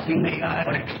double-crossing me.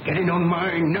 But it's getting on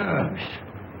my nerves.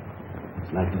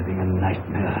 It's like living a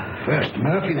nightmare. First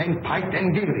Murphy, then Pyke,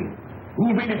 then Dealing.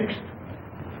 Who'll be next?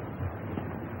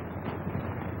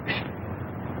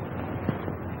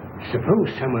 Suppose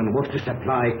someone was to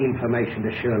supply information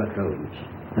to Sherlock Holmes.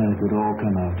 Then it would all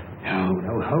come out. No,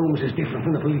 Holmes is different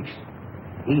from the police.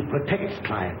 He protects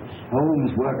clients.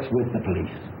 Holmes works with the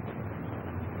police.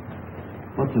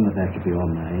 What's in the back of your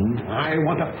mind? I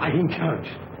want a fighting chance.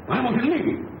 I want to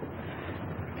leave.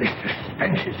 This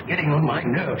suspense is getting on my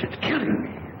nerves. It's killing me.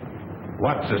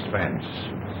 What suspense?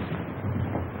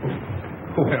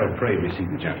 Well, pray be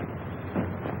seated, gentlemen.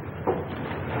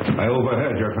 I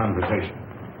overheard your conversation.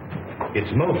 It's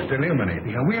most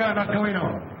illuminating. We are not going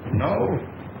on. No?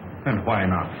 And why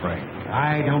not, pray?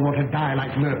 I don't want to die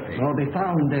like Murphy. Or be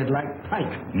found dead like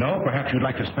Pyke. No, perhaps you'd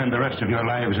like to spend the rest of your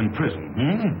lives in prison,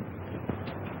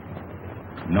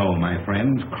 No, my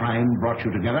friends, crime brought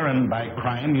you together, and by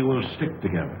crime you will stick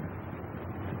together.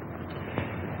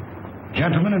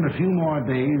 Gentlemen, in a few more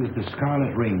days, the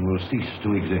Scarlet Ring will cease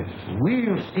to exist.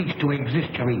 We'll cease to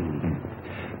exist, you mean?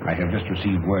 I have just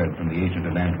received word from the agent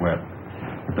at Antwerp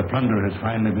that the plunder has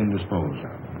finally been disposed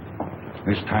of.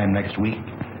 This time next week,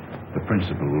 the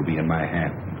principal will be in my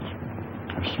hands.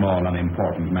 A small,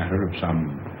 unimportant matter of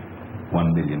some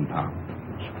 £1 million,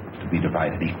 to be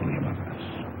divided equally among us.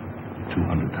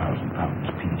 £200,000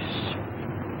 apiece.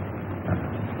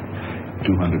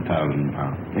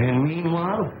 £200,000. And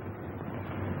meanwhile?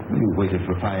 You waited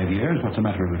for 5 years. What's a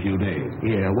matter of a few days?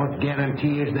 Yeah, what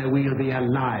guarantee is there we'll be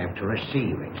alive to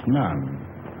receive it? None.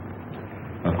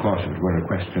 Of course, if it were a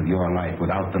question of your life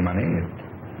without the money, it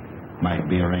might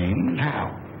be arranged. How?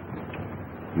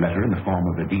 Letter in the form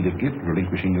of a deed of gift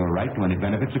relinquishing your right to any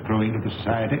benefits accruing to the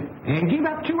society. And give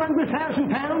up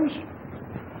 £200,000?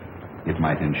 It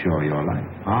might ensure your life.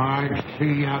 I'd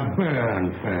see you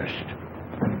burn first.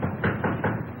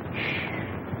 Shh.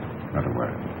 Not a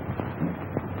word.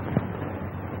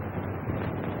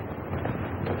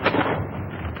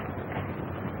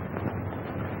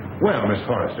 Well, Miss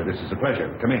Forrester, this is a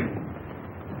pleasure. Come in.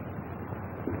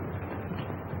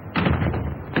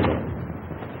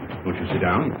 Won't you sit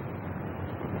down?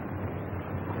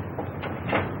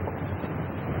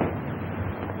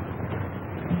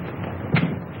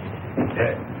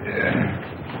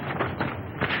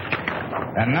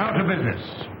 And now to business.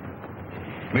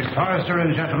 Miss Forrester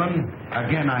and gentlemen,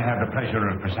 again I have the pleasure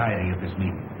of presiding at this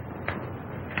meeting.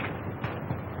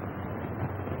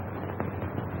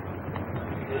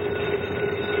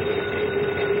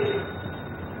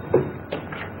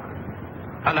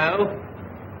 Hello?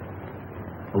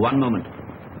 One moment.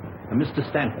 Mr.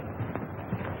 Stanford.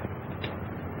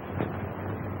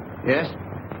 Yes?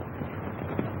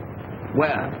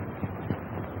 Where?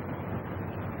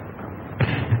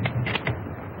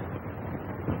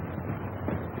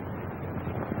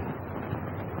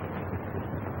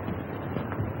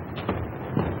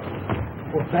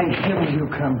 Oh, thank heaven you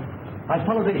come. I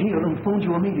followed her here and phoned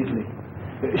you immediately.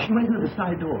 She went into the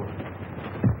side door.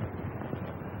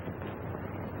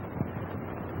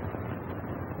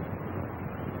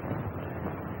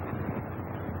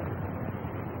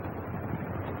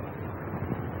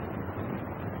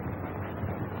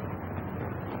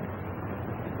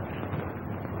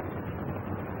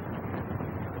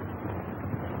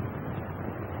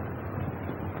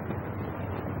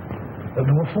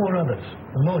 There were 4 others.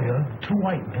 A lawyer, 2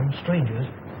 white men, strangers,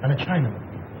 and a Chinaman.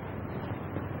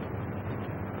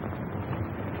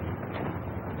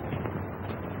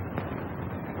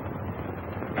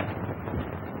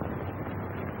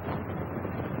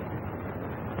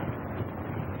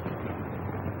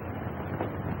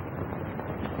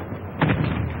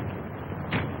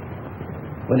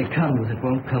 When it comes, it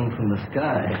won't come from the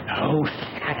sky. Oh,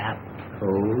 shut up.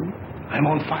 Oh? I'm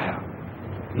on fire.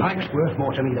 Life's worth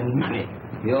more to me than money.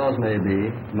 Yours may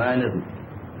be. Mine isn't.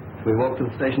 Shall we walk to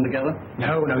the station together?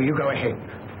 No, you go ahead.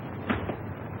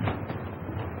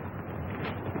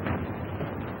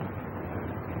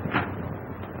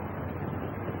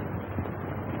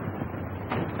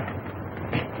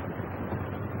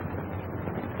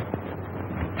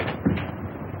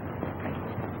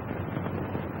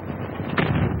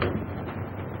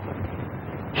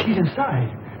 She's inside.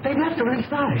 They've left her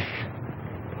inside.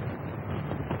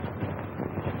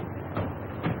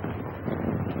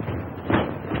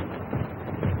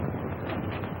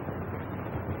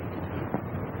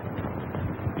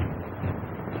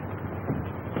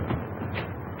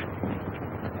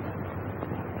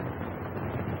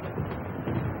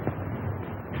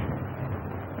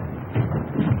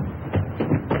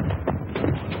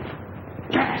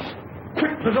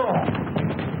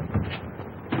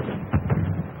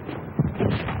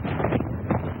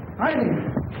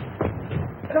 Eileen!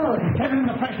 Dolly, get in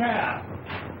the fresh air!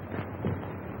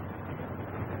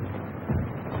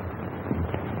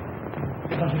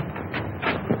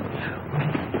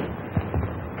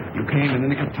 You came in the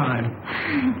nick of time.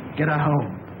 Get her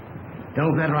home.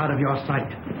 Don't let her out of your sight.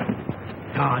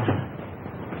 God.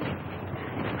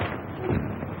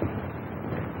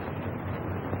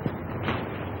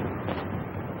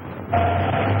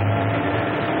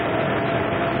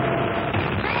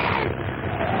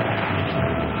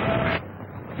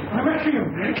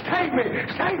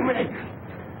 Save me!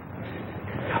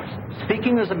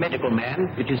 Speaking as a medical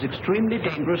man, it is extremely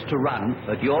dangerous to run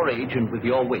at your age and with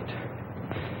your wit.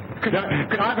 Could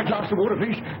I have a glass of water,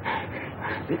 please?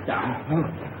 Sit down.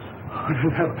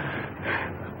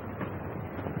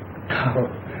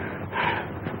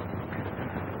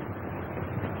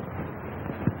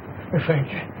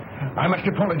 Thank you. I must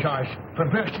apologize for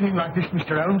bursting in like this,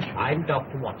 Mr. Holmes. I'm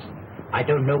Dr. Watson. I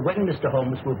don't know when Mr.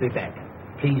 Holmes will be back.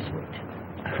 Please wait.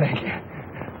 Thank you.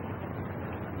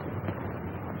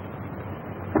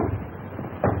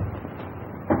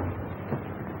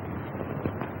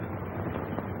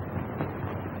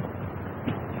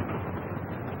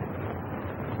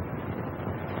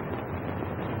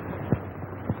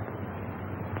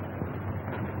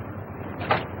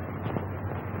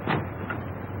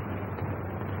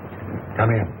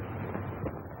 Come in.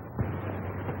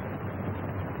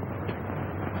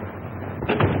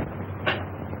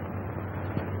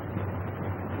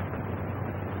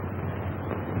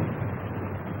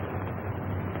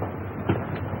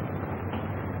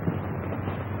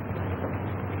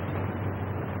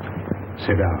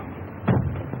 Sit down.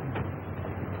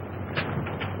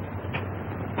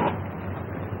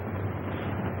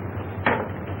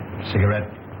 Cigarette?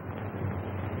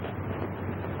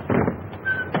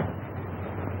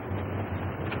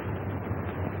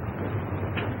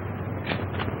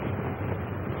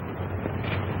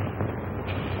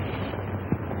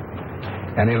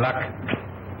 Any luck?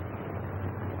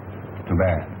 Too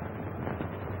bad.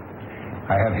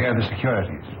 I have here the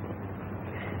securities.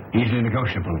 Easily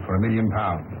negotiable for £1 million.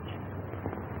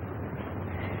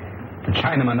 The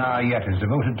Chinaman yet is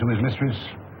devoted to his mistress.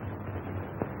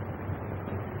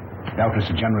 Doubtless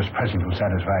a generous present will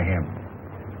satisfy him.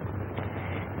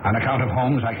 On account of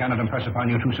Holmes, I cannot impress upon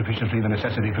you too sufficiently the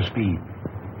necessity for speed.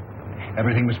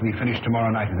 Everything must be finished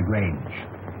tomorrow night at the Grange.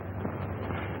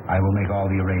 I will make all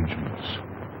the arrangements.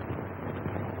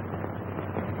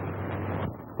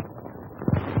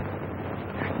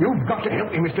 You've got to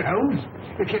help me, Mr. Holmes.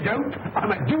 If you don't,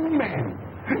 I'm a doomed man.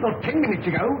 Not 10 minutes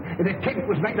ago, an attempt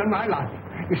was made on my life.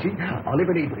 You see, I live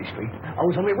in Ebury Street. I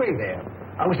was on my way there.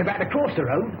 I was about to cross the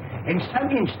road, and some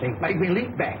instinct made me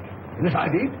leap back. And as I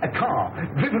did, a car,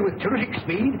 driven with terrific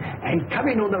speed and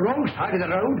coming on the wrong side of the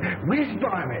road, whizzed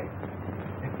by me.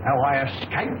 How I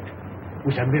escaped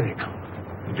was a miracle.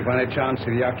 Did you by any chance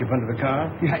see the occupant of the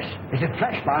car? Yes. As it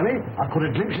flashed by me, I caught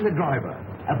a glimpse of the driver,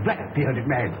 a black-bearded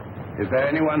man. Is there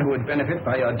anyone who would benefit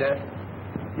by your death?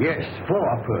 Yes,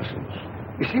 4 persons.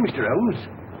 You see, Mr. Holmes,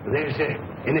 there's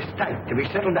an estate to be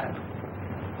settled up.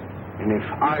 And if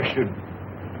I should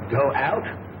go out,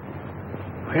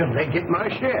 well, they get my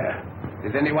share.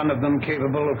 Is any one of them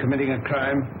capable of committing a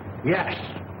crime? Yes,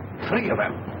 3 of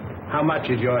them. How much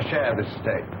is your share of this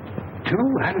estate?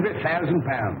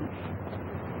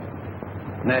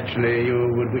 £200,000. Naturally, you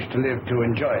would wish to live to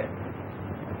enjoy it.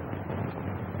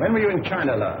 When were you in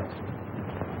China last?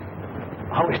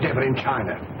 I was never in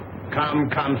China. Come,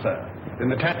 sir. In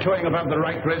the tattooing above the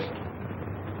right wrist?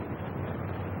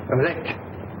 Oh,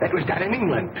 that was done in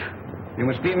England. You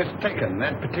must be mistaken.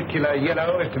 That particular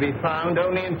yellow is to be found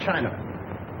only in China.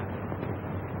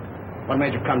 What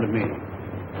made you come to me?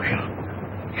 Well,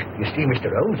 you see,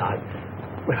 Mr. Holmes,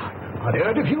 I'd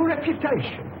heard of your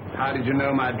reputation. How did you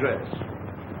know my address?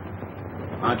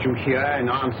 Aren't you here in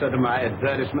answer to my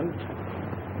advertisement?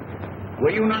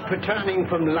 Were you not returning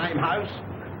from Limehouse?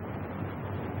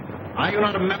 Are you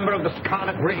not a member of the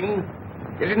Scarlet Ring?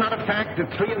 Is it not a fact that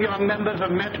 3 of your members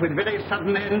have met with very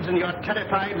sudden ends and you're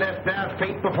terrified lest their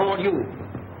fate befall you?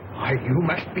 Why, you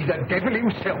must be the devil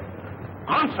himself.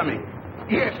 Answer me.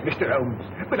 Yes, Mr. Holmes,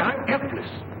 but I'm helpless.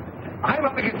 I'm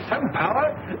up against some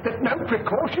power that no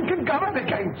precaution can govern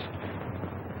against.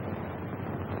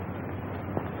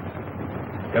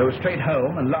 Go straight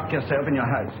home and lock yourself in your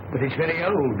house. But it's very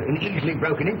old and easily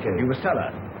broken into. You a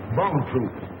cellar.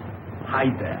 Bomb-proof.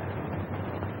 Hide there.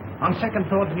 On second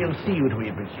thought, we'll see you to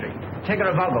Ebury Street. Take a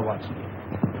revolver, Watson.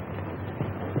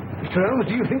 Mr. Holmes,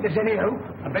 do you think there's any hope?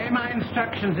 Obey my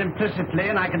instructions implicitly,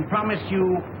 and I can promise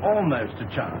you almost a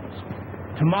chance.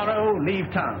 Tomorrow, leave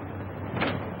town.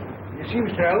 You see,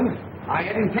 Mr. Holmes, I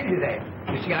had intended that.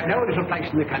 You see, I know a little place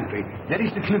in the country that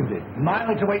is secluded,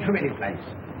 miles away from any place.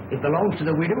 It belongs to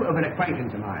the widow of an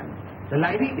acquaintance of mine. The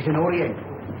lady is an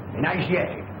Oriental, an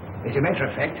Asiatic. As a matter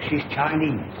of fact, she's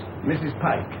Chinese. Mrs.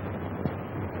 Pyke.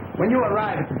 When you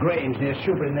arrive at the Grange near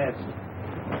Shoebury Nest,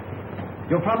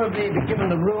 you'll probably be given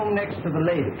the room next to the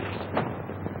ladies.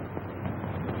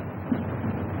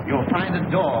 You'll find a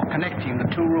door connecting the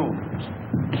 2 rooms.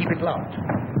 Keep it locked.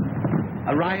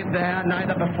 Arrive there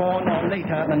neither before nor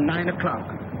later than 9 o'clock.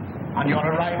 On your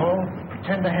arrival,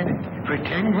 pretend a headache.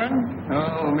 Pretend one?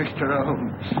 Oh, Mr.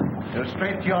 Holmes. Go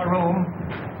straight to your room.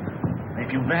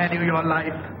 If you value your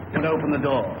life, you'll open the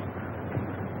door.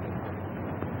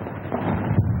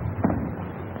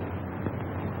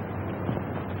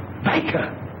 Baker!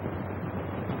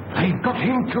 I got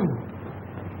him too.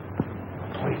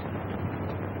 Poison.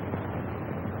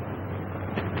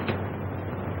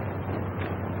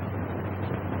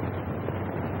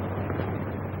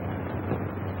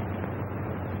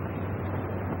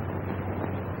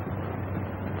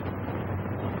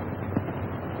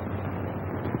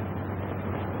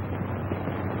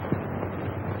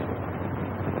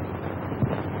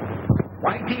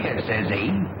 Right here, says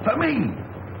he, for me.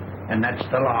 And that's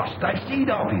the last I seed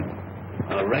of him.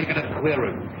 A regular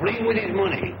queer, free with his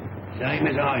money, same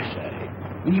as I say.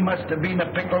 He must have been a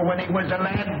pickle when he was a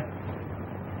lad.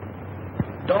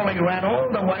 Dolly ran all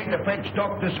the way to fetch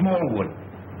Dr. Smallwood.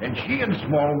 And she and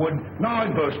Smallwood now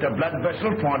burst a blood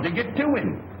vessel trying to get to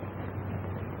him.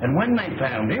 And when they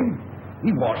found him,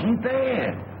 he wasn't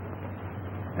there.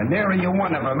 And nary a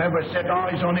one of them ever set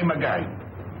eyes on him again.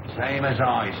 Same as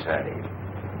I say.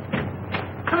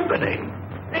 Company.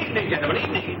 Evening, gentlemen,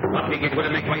 evening. I think it's going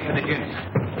to make way for the gents.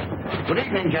 Good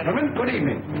evening, gentlemen. Good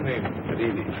evening. Good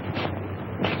evening.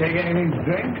 Take anything to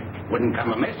drink? Wouldn't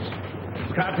come amiss.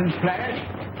 Scotch and splash?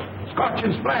 Scotch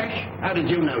and splash? How did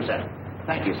you know, sir?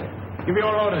 Thank you, sir. Give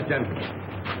your orders, gentlemen.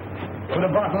 Put a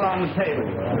bottle on the table.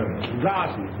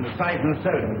 Glasses and a siphon of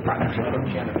soda.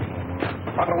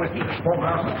 Bottle of whiskey. 4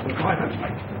 glasses. 5 and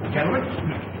spike. Gentlemen?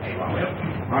 Hey, all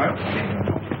right.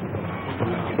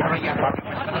 Hurry up, a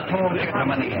tall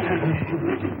gentleman here.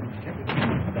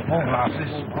 4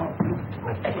 glasses.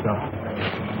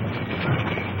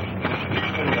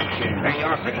 There you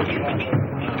are, sir.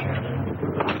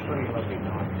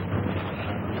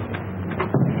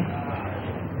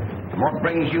 What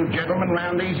brings you gentlemen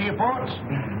round these here parts?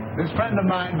 This friend of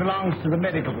mine belongs to the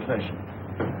medical profession.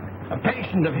 A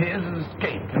patient of his has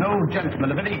escaped, an old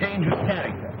gentleman, a very dangerous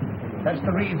character. That's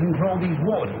the reason for all these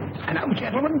wardens. An old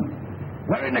gentleman?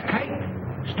 Wearing a cape?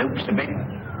 Stoops a bit?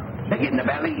 Big in the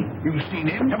belly? You've seen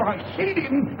him? Have I seen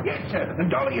him? Yes, sir. And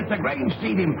Dolly at the Grange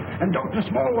seen him. And Dr.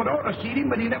 Smallwood ought to seen him,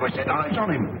 but he never set eyes on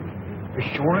him. As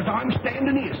sure as I'm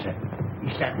standing here, sir.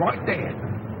 He sat right there.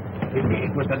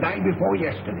 It was the day before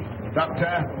yesterday.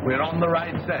 Doctor, we're on the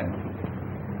right scent.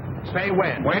 Say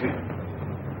when. When?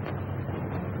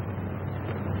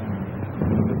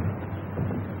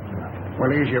 Well,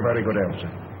 here's your very good health,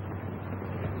 sir.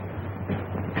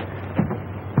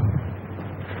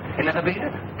 Another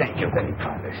beer? Thank you very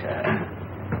kindly, sir.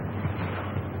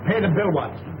 Pay the bill,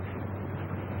 Watson.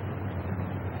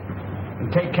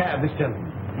 And take care of this gentleman.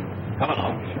 Come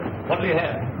along. What do you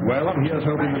have? Well, here's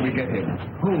hoping that we get him.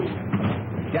 Who?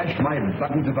 Dash my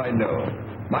buttons if I know.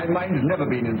 My mind's never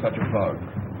been in such a fog.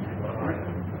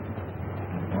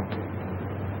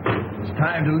 It's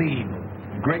time to leave.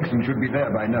 Gregson should be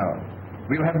there by now.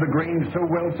 We'll have the Grange so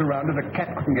well surrounded a cat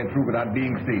couldn't get through without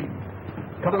being seen.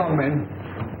 Come along, men.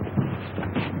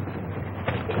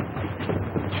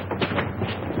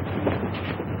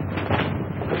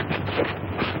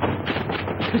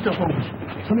 Mr. Holmes,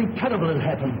 something terrible has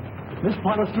happened. Miss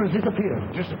Forrester has disappeared.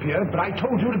 Disappeared? But I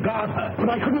told you to guard her. But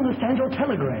I couldn't understand your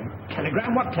telegram.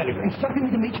 Telegram? What telegram? Instructing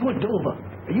me to meet you at Dover.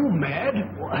 Are you mad?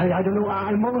 Well, I don't know.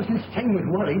 I'm almost insane with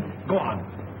worry. Go on.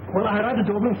 Well, I arrived at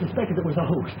Dover and suspected it was a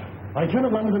hoax. I turned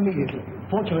to London immediately.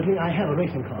 Fortunately, I have a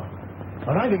racing car.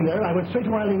 Arriving there, I went straight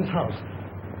to Eileen's house.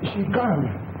 She's gone.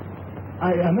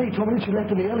 May told me that she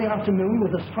left in the early afternoon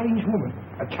with a strange woman.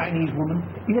 A Chinese woman?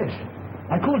 Yes.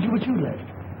 I called you, but you left.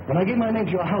 When I gave my name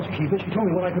to your housekeeper, she told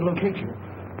me where I could locate you.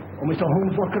 Oh, Mr.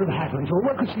 Holmes, what could have happened? Or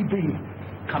where could she be?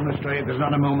 Come, Lestrade, there's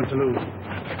not a moment to lose.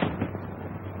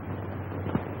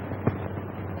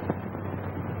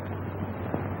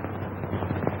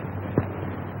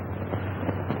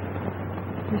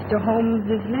 Mr. Holmes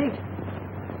is late.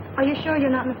 Are you sure you're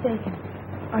not mistaken?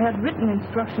 I had written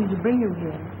instructions to bring you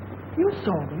here. You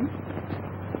saw them.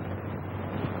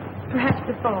 Perhaps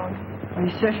the fog. I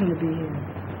certainly be here.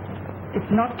 If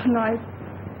not tonight,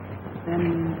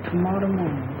 then tomorrow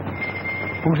morning.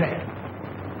 Who's that?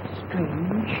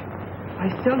 Strange. I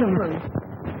seldom heard.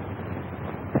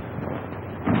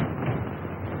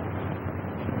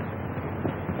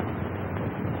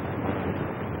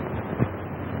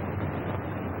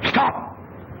 Stop!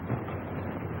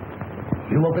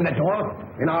 You open the door,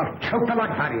 and I'll choke the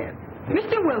life out of you.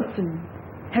 Mr. Wilson,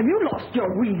 have you lost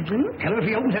your reason? Tell him if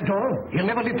he opens the door, he'll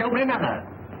never live to open another.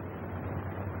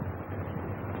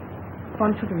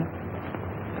 On to the left.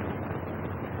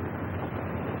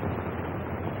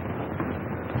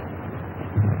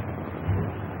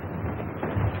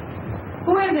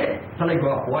 Who is it?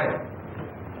 Telegraph wire.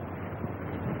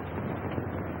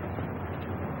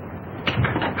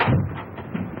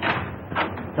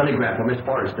 Telegram for Miss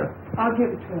Forrester. I'll give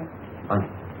it to her.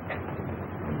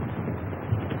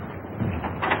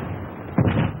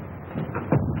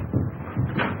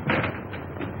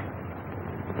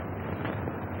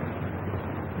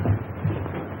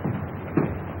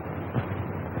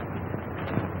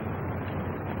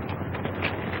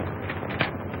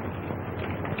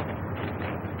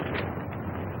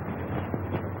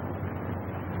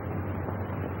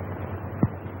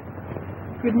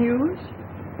 Good news?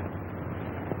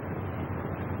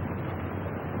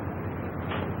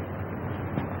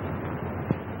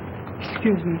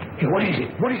 Excuse me. Hey, what is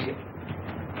it? What is it?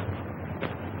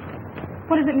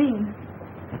 What does it mean?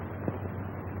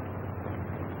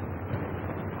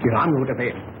 Here, I'm going to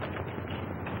bed.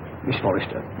 Miss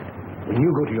Forrester, when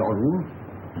you go to your room,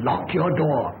 lock your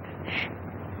door. Shh.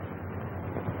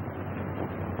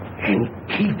 And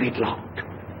keep it locked.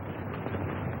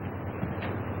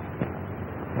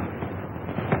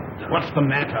 What's the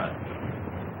matter?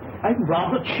 I'm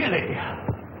rather chilly.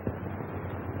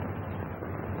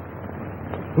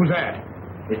 Who's that?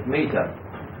 It's me, sir.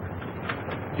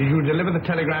 Did you deliver the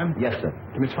telegram? Yes, sir.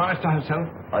 To Miss Forrester herself?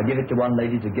 I'll give it to one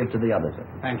lady to give to the other, sir.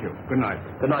 Thank you. Good night.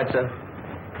 Good night, sir.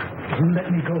 You let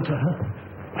me go to her.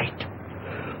 Wait.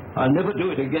 I'll never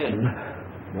do it again.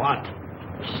 What?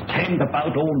 Stand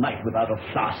about all night without a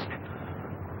flask.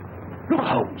 Look,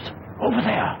 Holmes. Over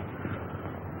there.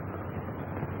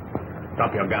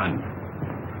 Drop your gun.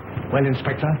 Well,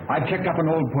 Inspector? I've checked up on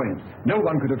all points. No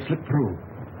one could have slipped through.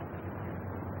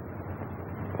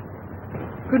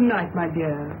 Good night, my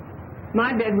dear.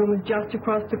 My bedroom is just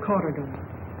across the corridor.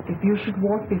 If you should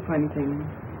want me for anything,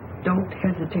 don't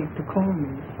hesitate to call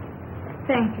me.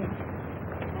 Thank you.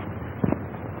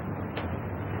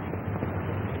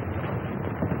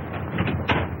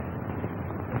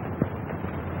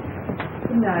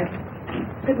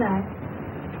 night. Good night.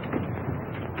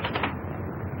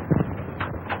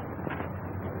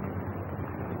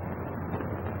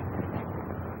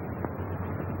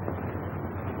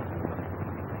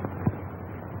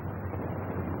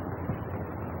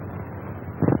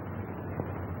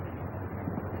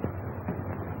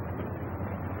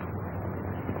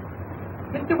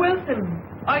 Mr. Wilson,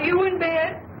 are you in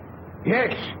bed?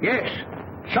 Yes, yes.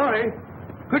 Sorry.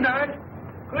 Good night.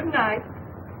 Good night.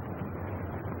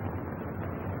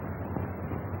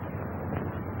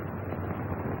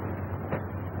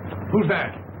 Who's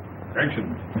that?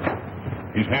 Gregson.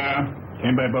 He's here.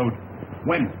 Came by boat.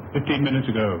 When? 15 minutes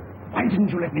ago. Why didn't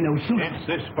you let me know sooner? It's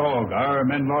this fog. Our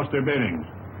men lost their bearings.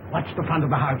 Watch the front of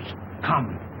the house.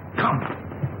 Come. Come.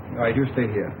 All right, you stay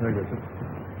here. Very good, sir.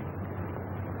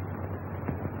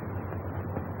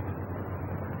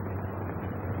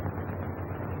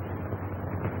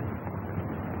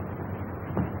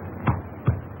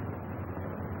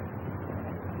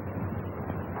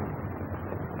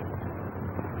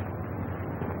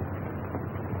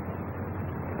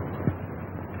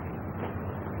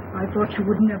 I thought you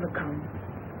would never come.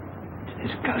 To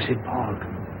this cursed fog.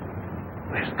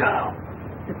 Where's the girl?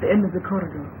 At the end of the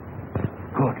corridor.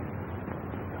 Good.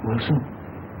 Wilson?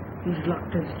 He's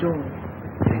locked his door.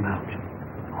 Get him out.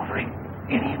 Offering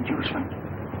any inducement.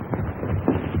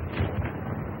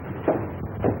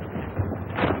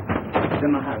 It's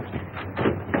in the house.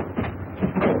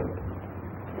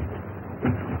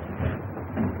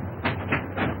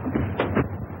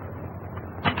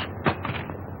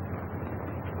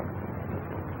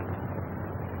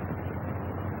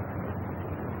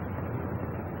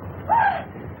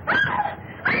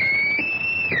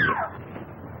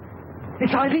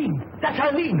 It's Eileen. That's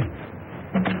Eileen.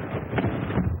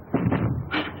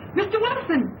 Mr.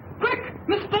 Wilson! Quick!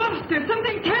 Miss Forrester!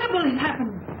 Something terrible has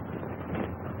happened!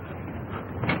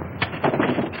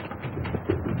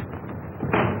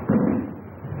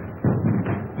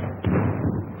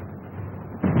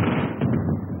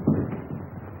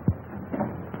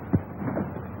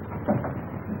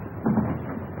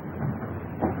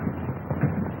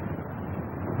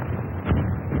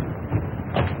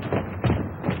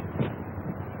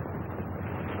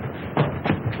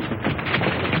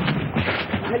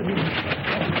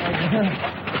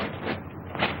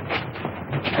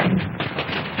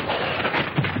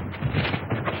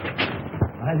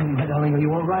 Eileen, my darling, are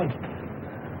you all right?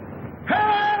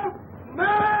 Help!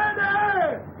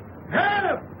 Murder!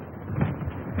 Help!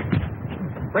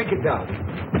 Break it down.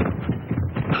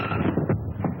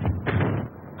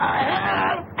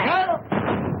 Help!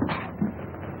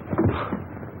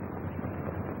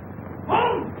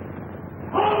 Holmes!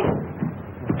 Holmes!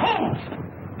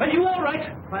 Holmes! Are you all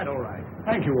right? Quite all right.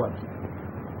 Thank you, Watson.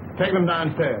 Take them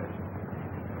downstairs.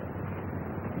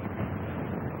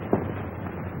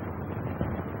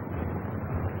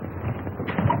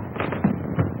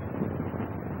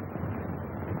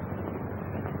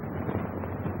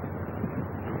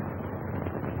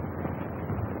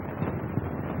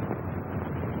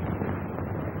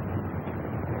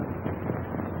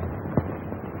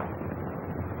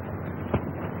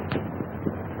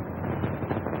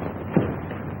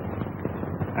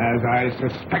 As I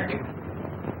suspected.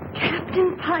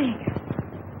 Captain Pyke.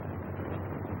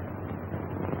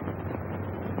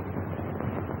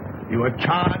 You are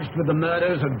charged with the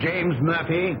murders of James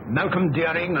Murphy, Malcolm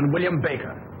Deering, and William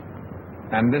Baker.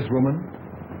 And this woman?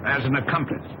 As an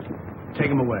accomplice.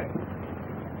 Take him away.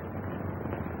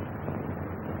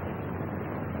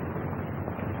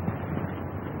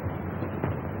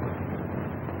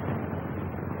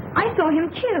 I saw him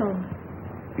killed.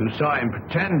 You saw him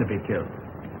pretend to be killed.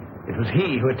 It was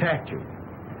he who attacked you.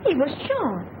 He was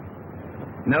shot.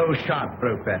 No shot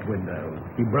broke that window.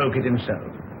 He broke it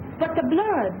himself. But the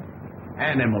blood.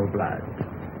 Animal blood.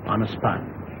 On a sponge.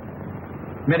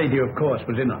 Merrydew, of course,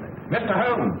 was in on it. Mr.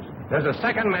 Holmes, there's a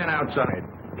second man outside.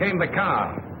 Came the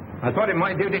car. I thought it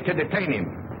my duty to detain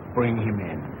him. Bring him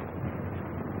in.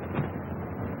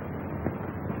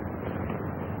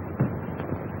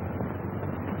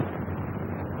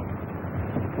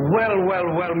 Well,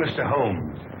 well, well, Mr.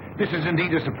 Holmes. This is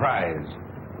indeed a surprise.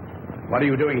 What are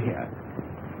you doing here?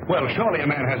 Well, surely a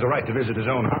man has a right to visit his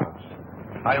own house.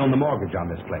 I own the mortgage on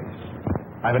this place.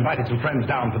 I've invited some friends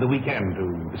down for the weekend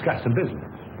to discuss some business.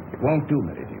 It won't do,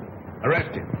 Merrydew.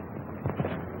 Arrest him.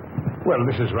 Well,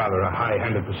 this is rather a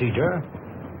high-handed procedure.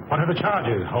 What are the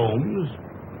charges, Holmes?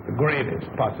 The gravest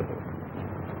possible.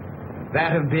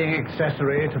 That of being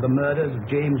accessory to the murders of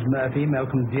James Murphy,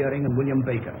 Malcolm Deering, and William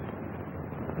Baker.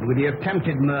 with the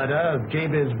attempted murder of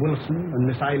Jabez Wilson and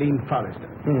Miss Eileen Forrester.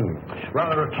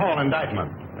 Rather a tall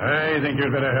indictment. I think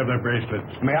you'd better have the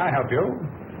bracelets. May I help you?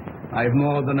 I've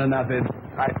more than enough in.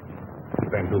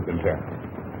 Then who can tell?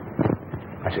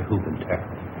 I say, who can tell?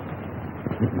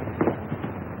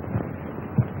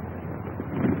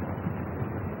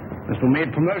 This will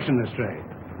make promotion, Lestrade.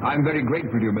 I'm very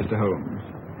grateful to you, Mr. Holmes.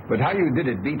 But how you did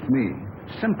it beats me.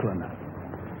 Simple enough.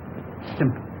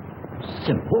 Simple.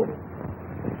 Simple?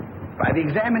 By the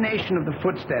examination of the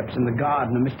footsteps in the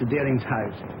garden of Mr. Deering's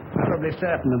house, probably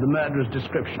certain of the murderer's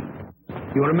description.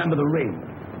 You'll remember the ring.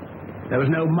 There was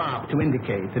no mark to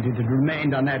indicate that it had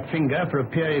remained on that finger for a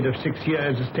period of 6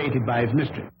 years as stated by his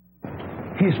mistress.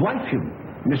 His wife, you mean?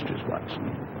 Mistress Watson.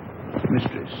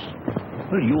 Mistress.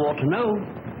 Well, you ought to know.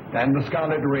 And the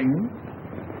scarlet ring?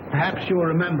 Perhaps you'll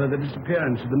remember the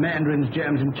disappearance of the mandarin's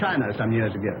gems in China some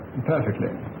years ago. Perfectly.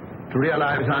 To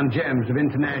realize on gems of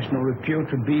international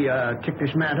repute would be a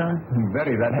ticklish matter?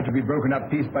 Very. That had to be broken up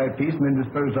piece by piece and then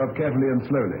disposed of carefully and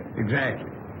slowly.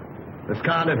 Exactly. The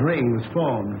scarlet ring was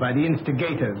formed by the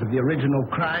instigators of the original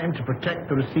crime to protect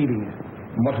the receiving end.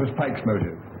 And what was Pyke's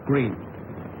motive? Greed.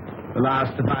 The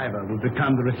last survivor will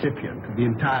become the recipient of the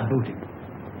entire booty.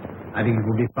 I think it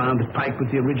will be found that Pyke was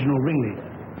the original ringleader.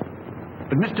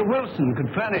 But Mr. Wilson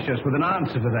could furnish us with an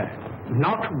answer to that.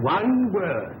 Not one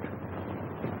word.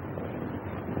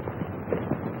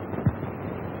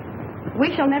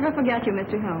 We shall never forget you,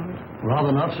 Mr. Holmes.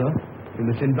 Rather not, sir. You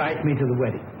must invite me to the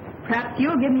wedding. Perhaps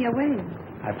you'll give me away.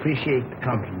 I appreciate the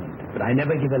compliment, but I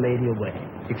never give a lady away,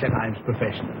 except I'm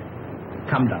professionally.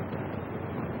 Come, Doctor.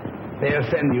 They'll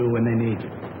send you when they need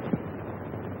you.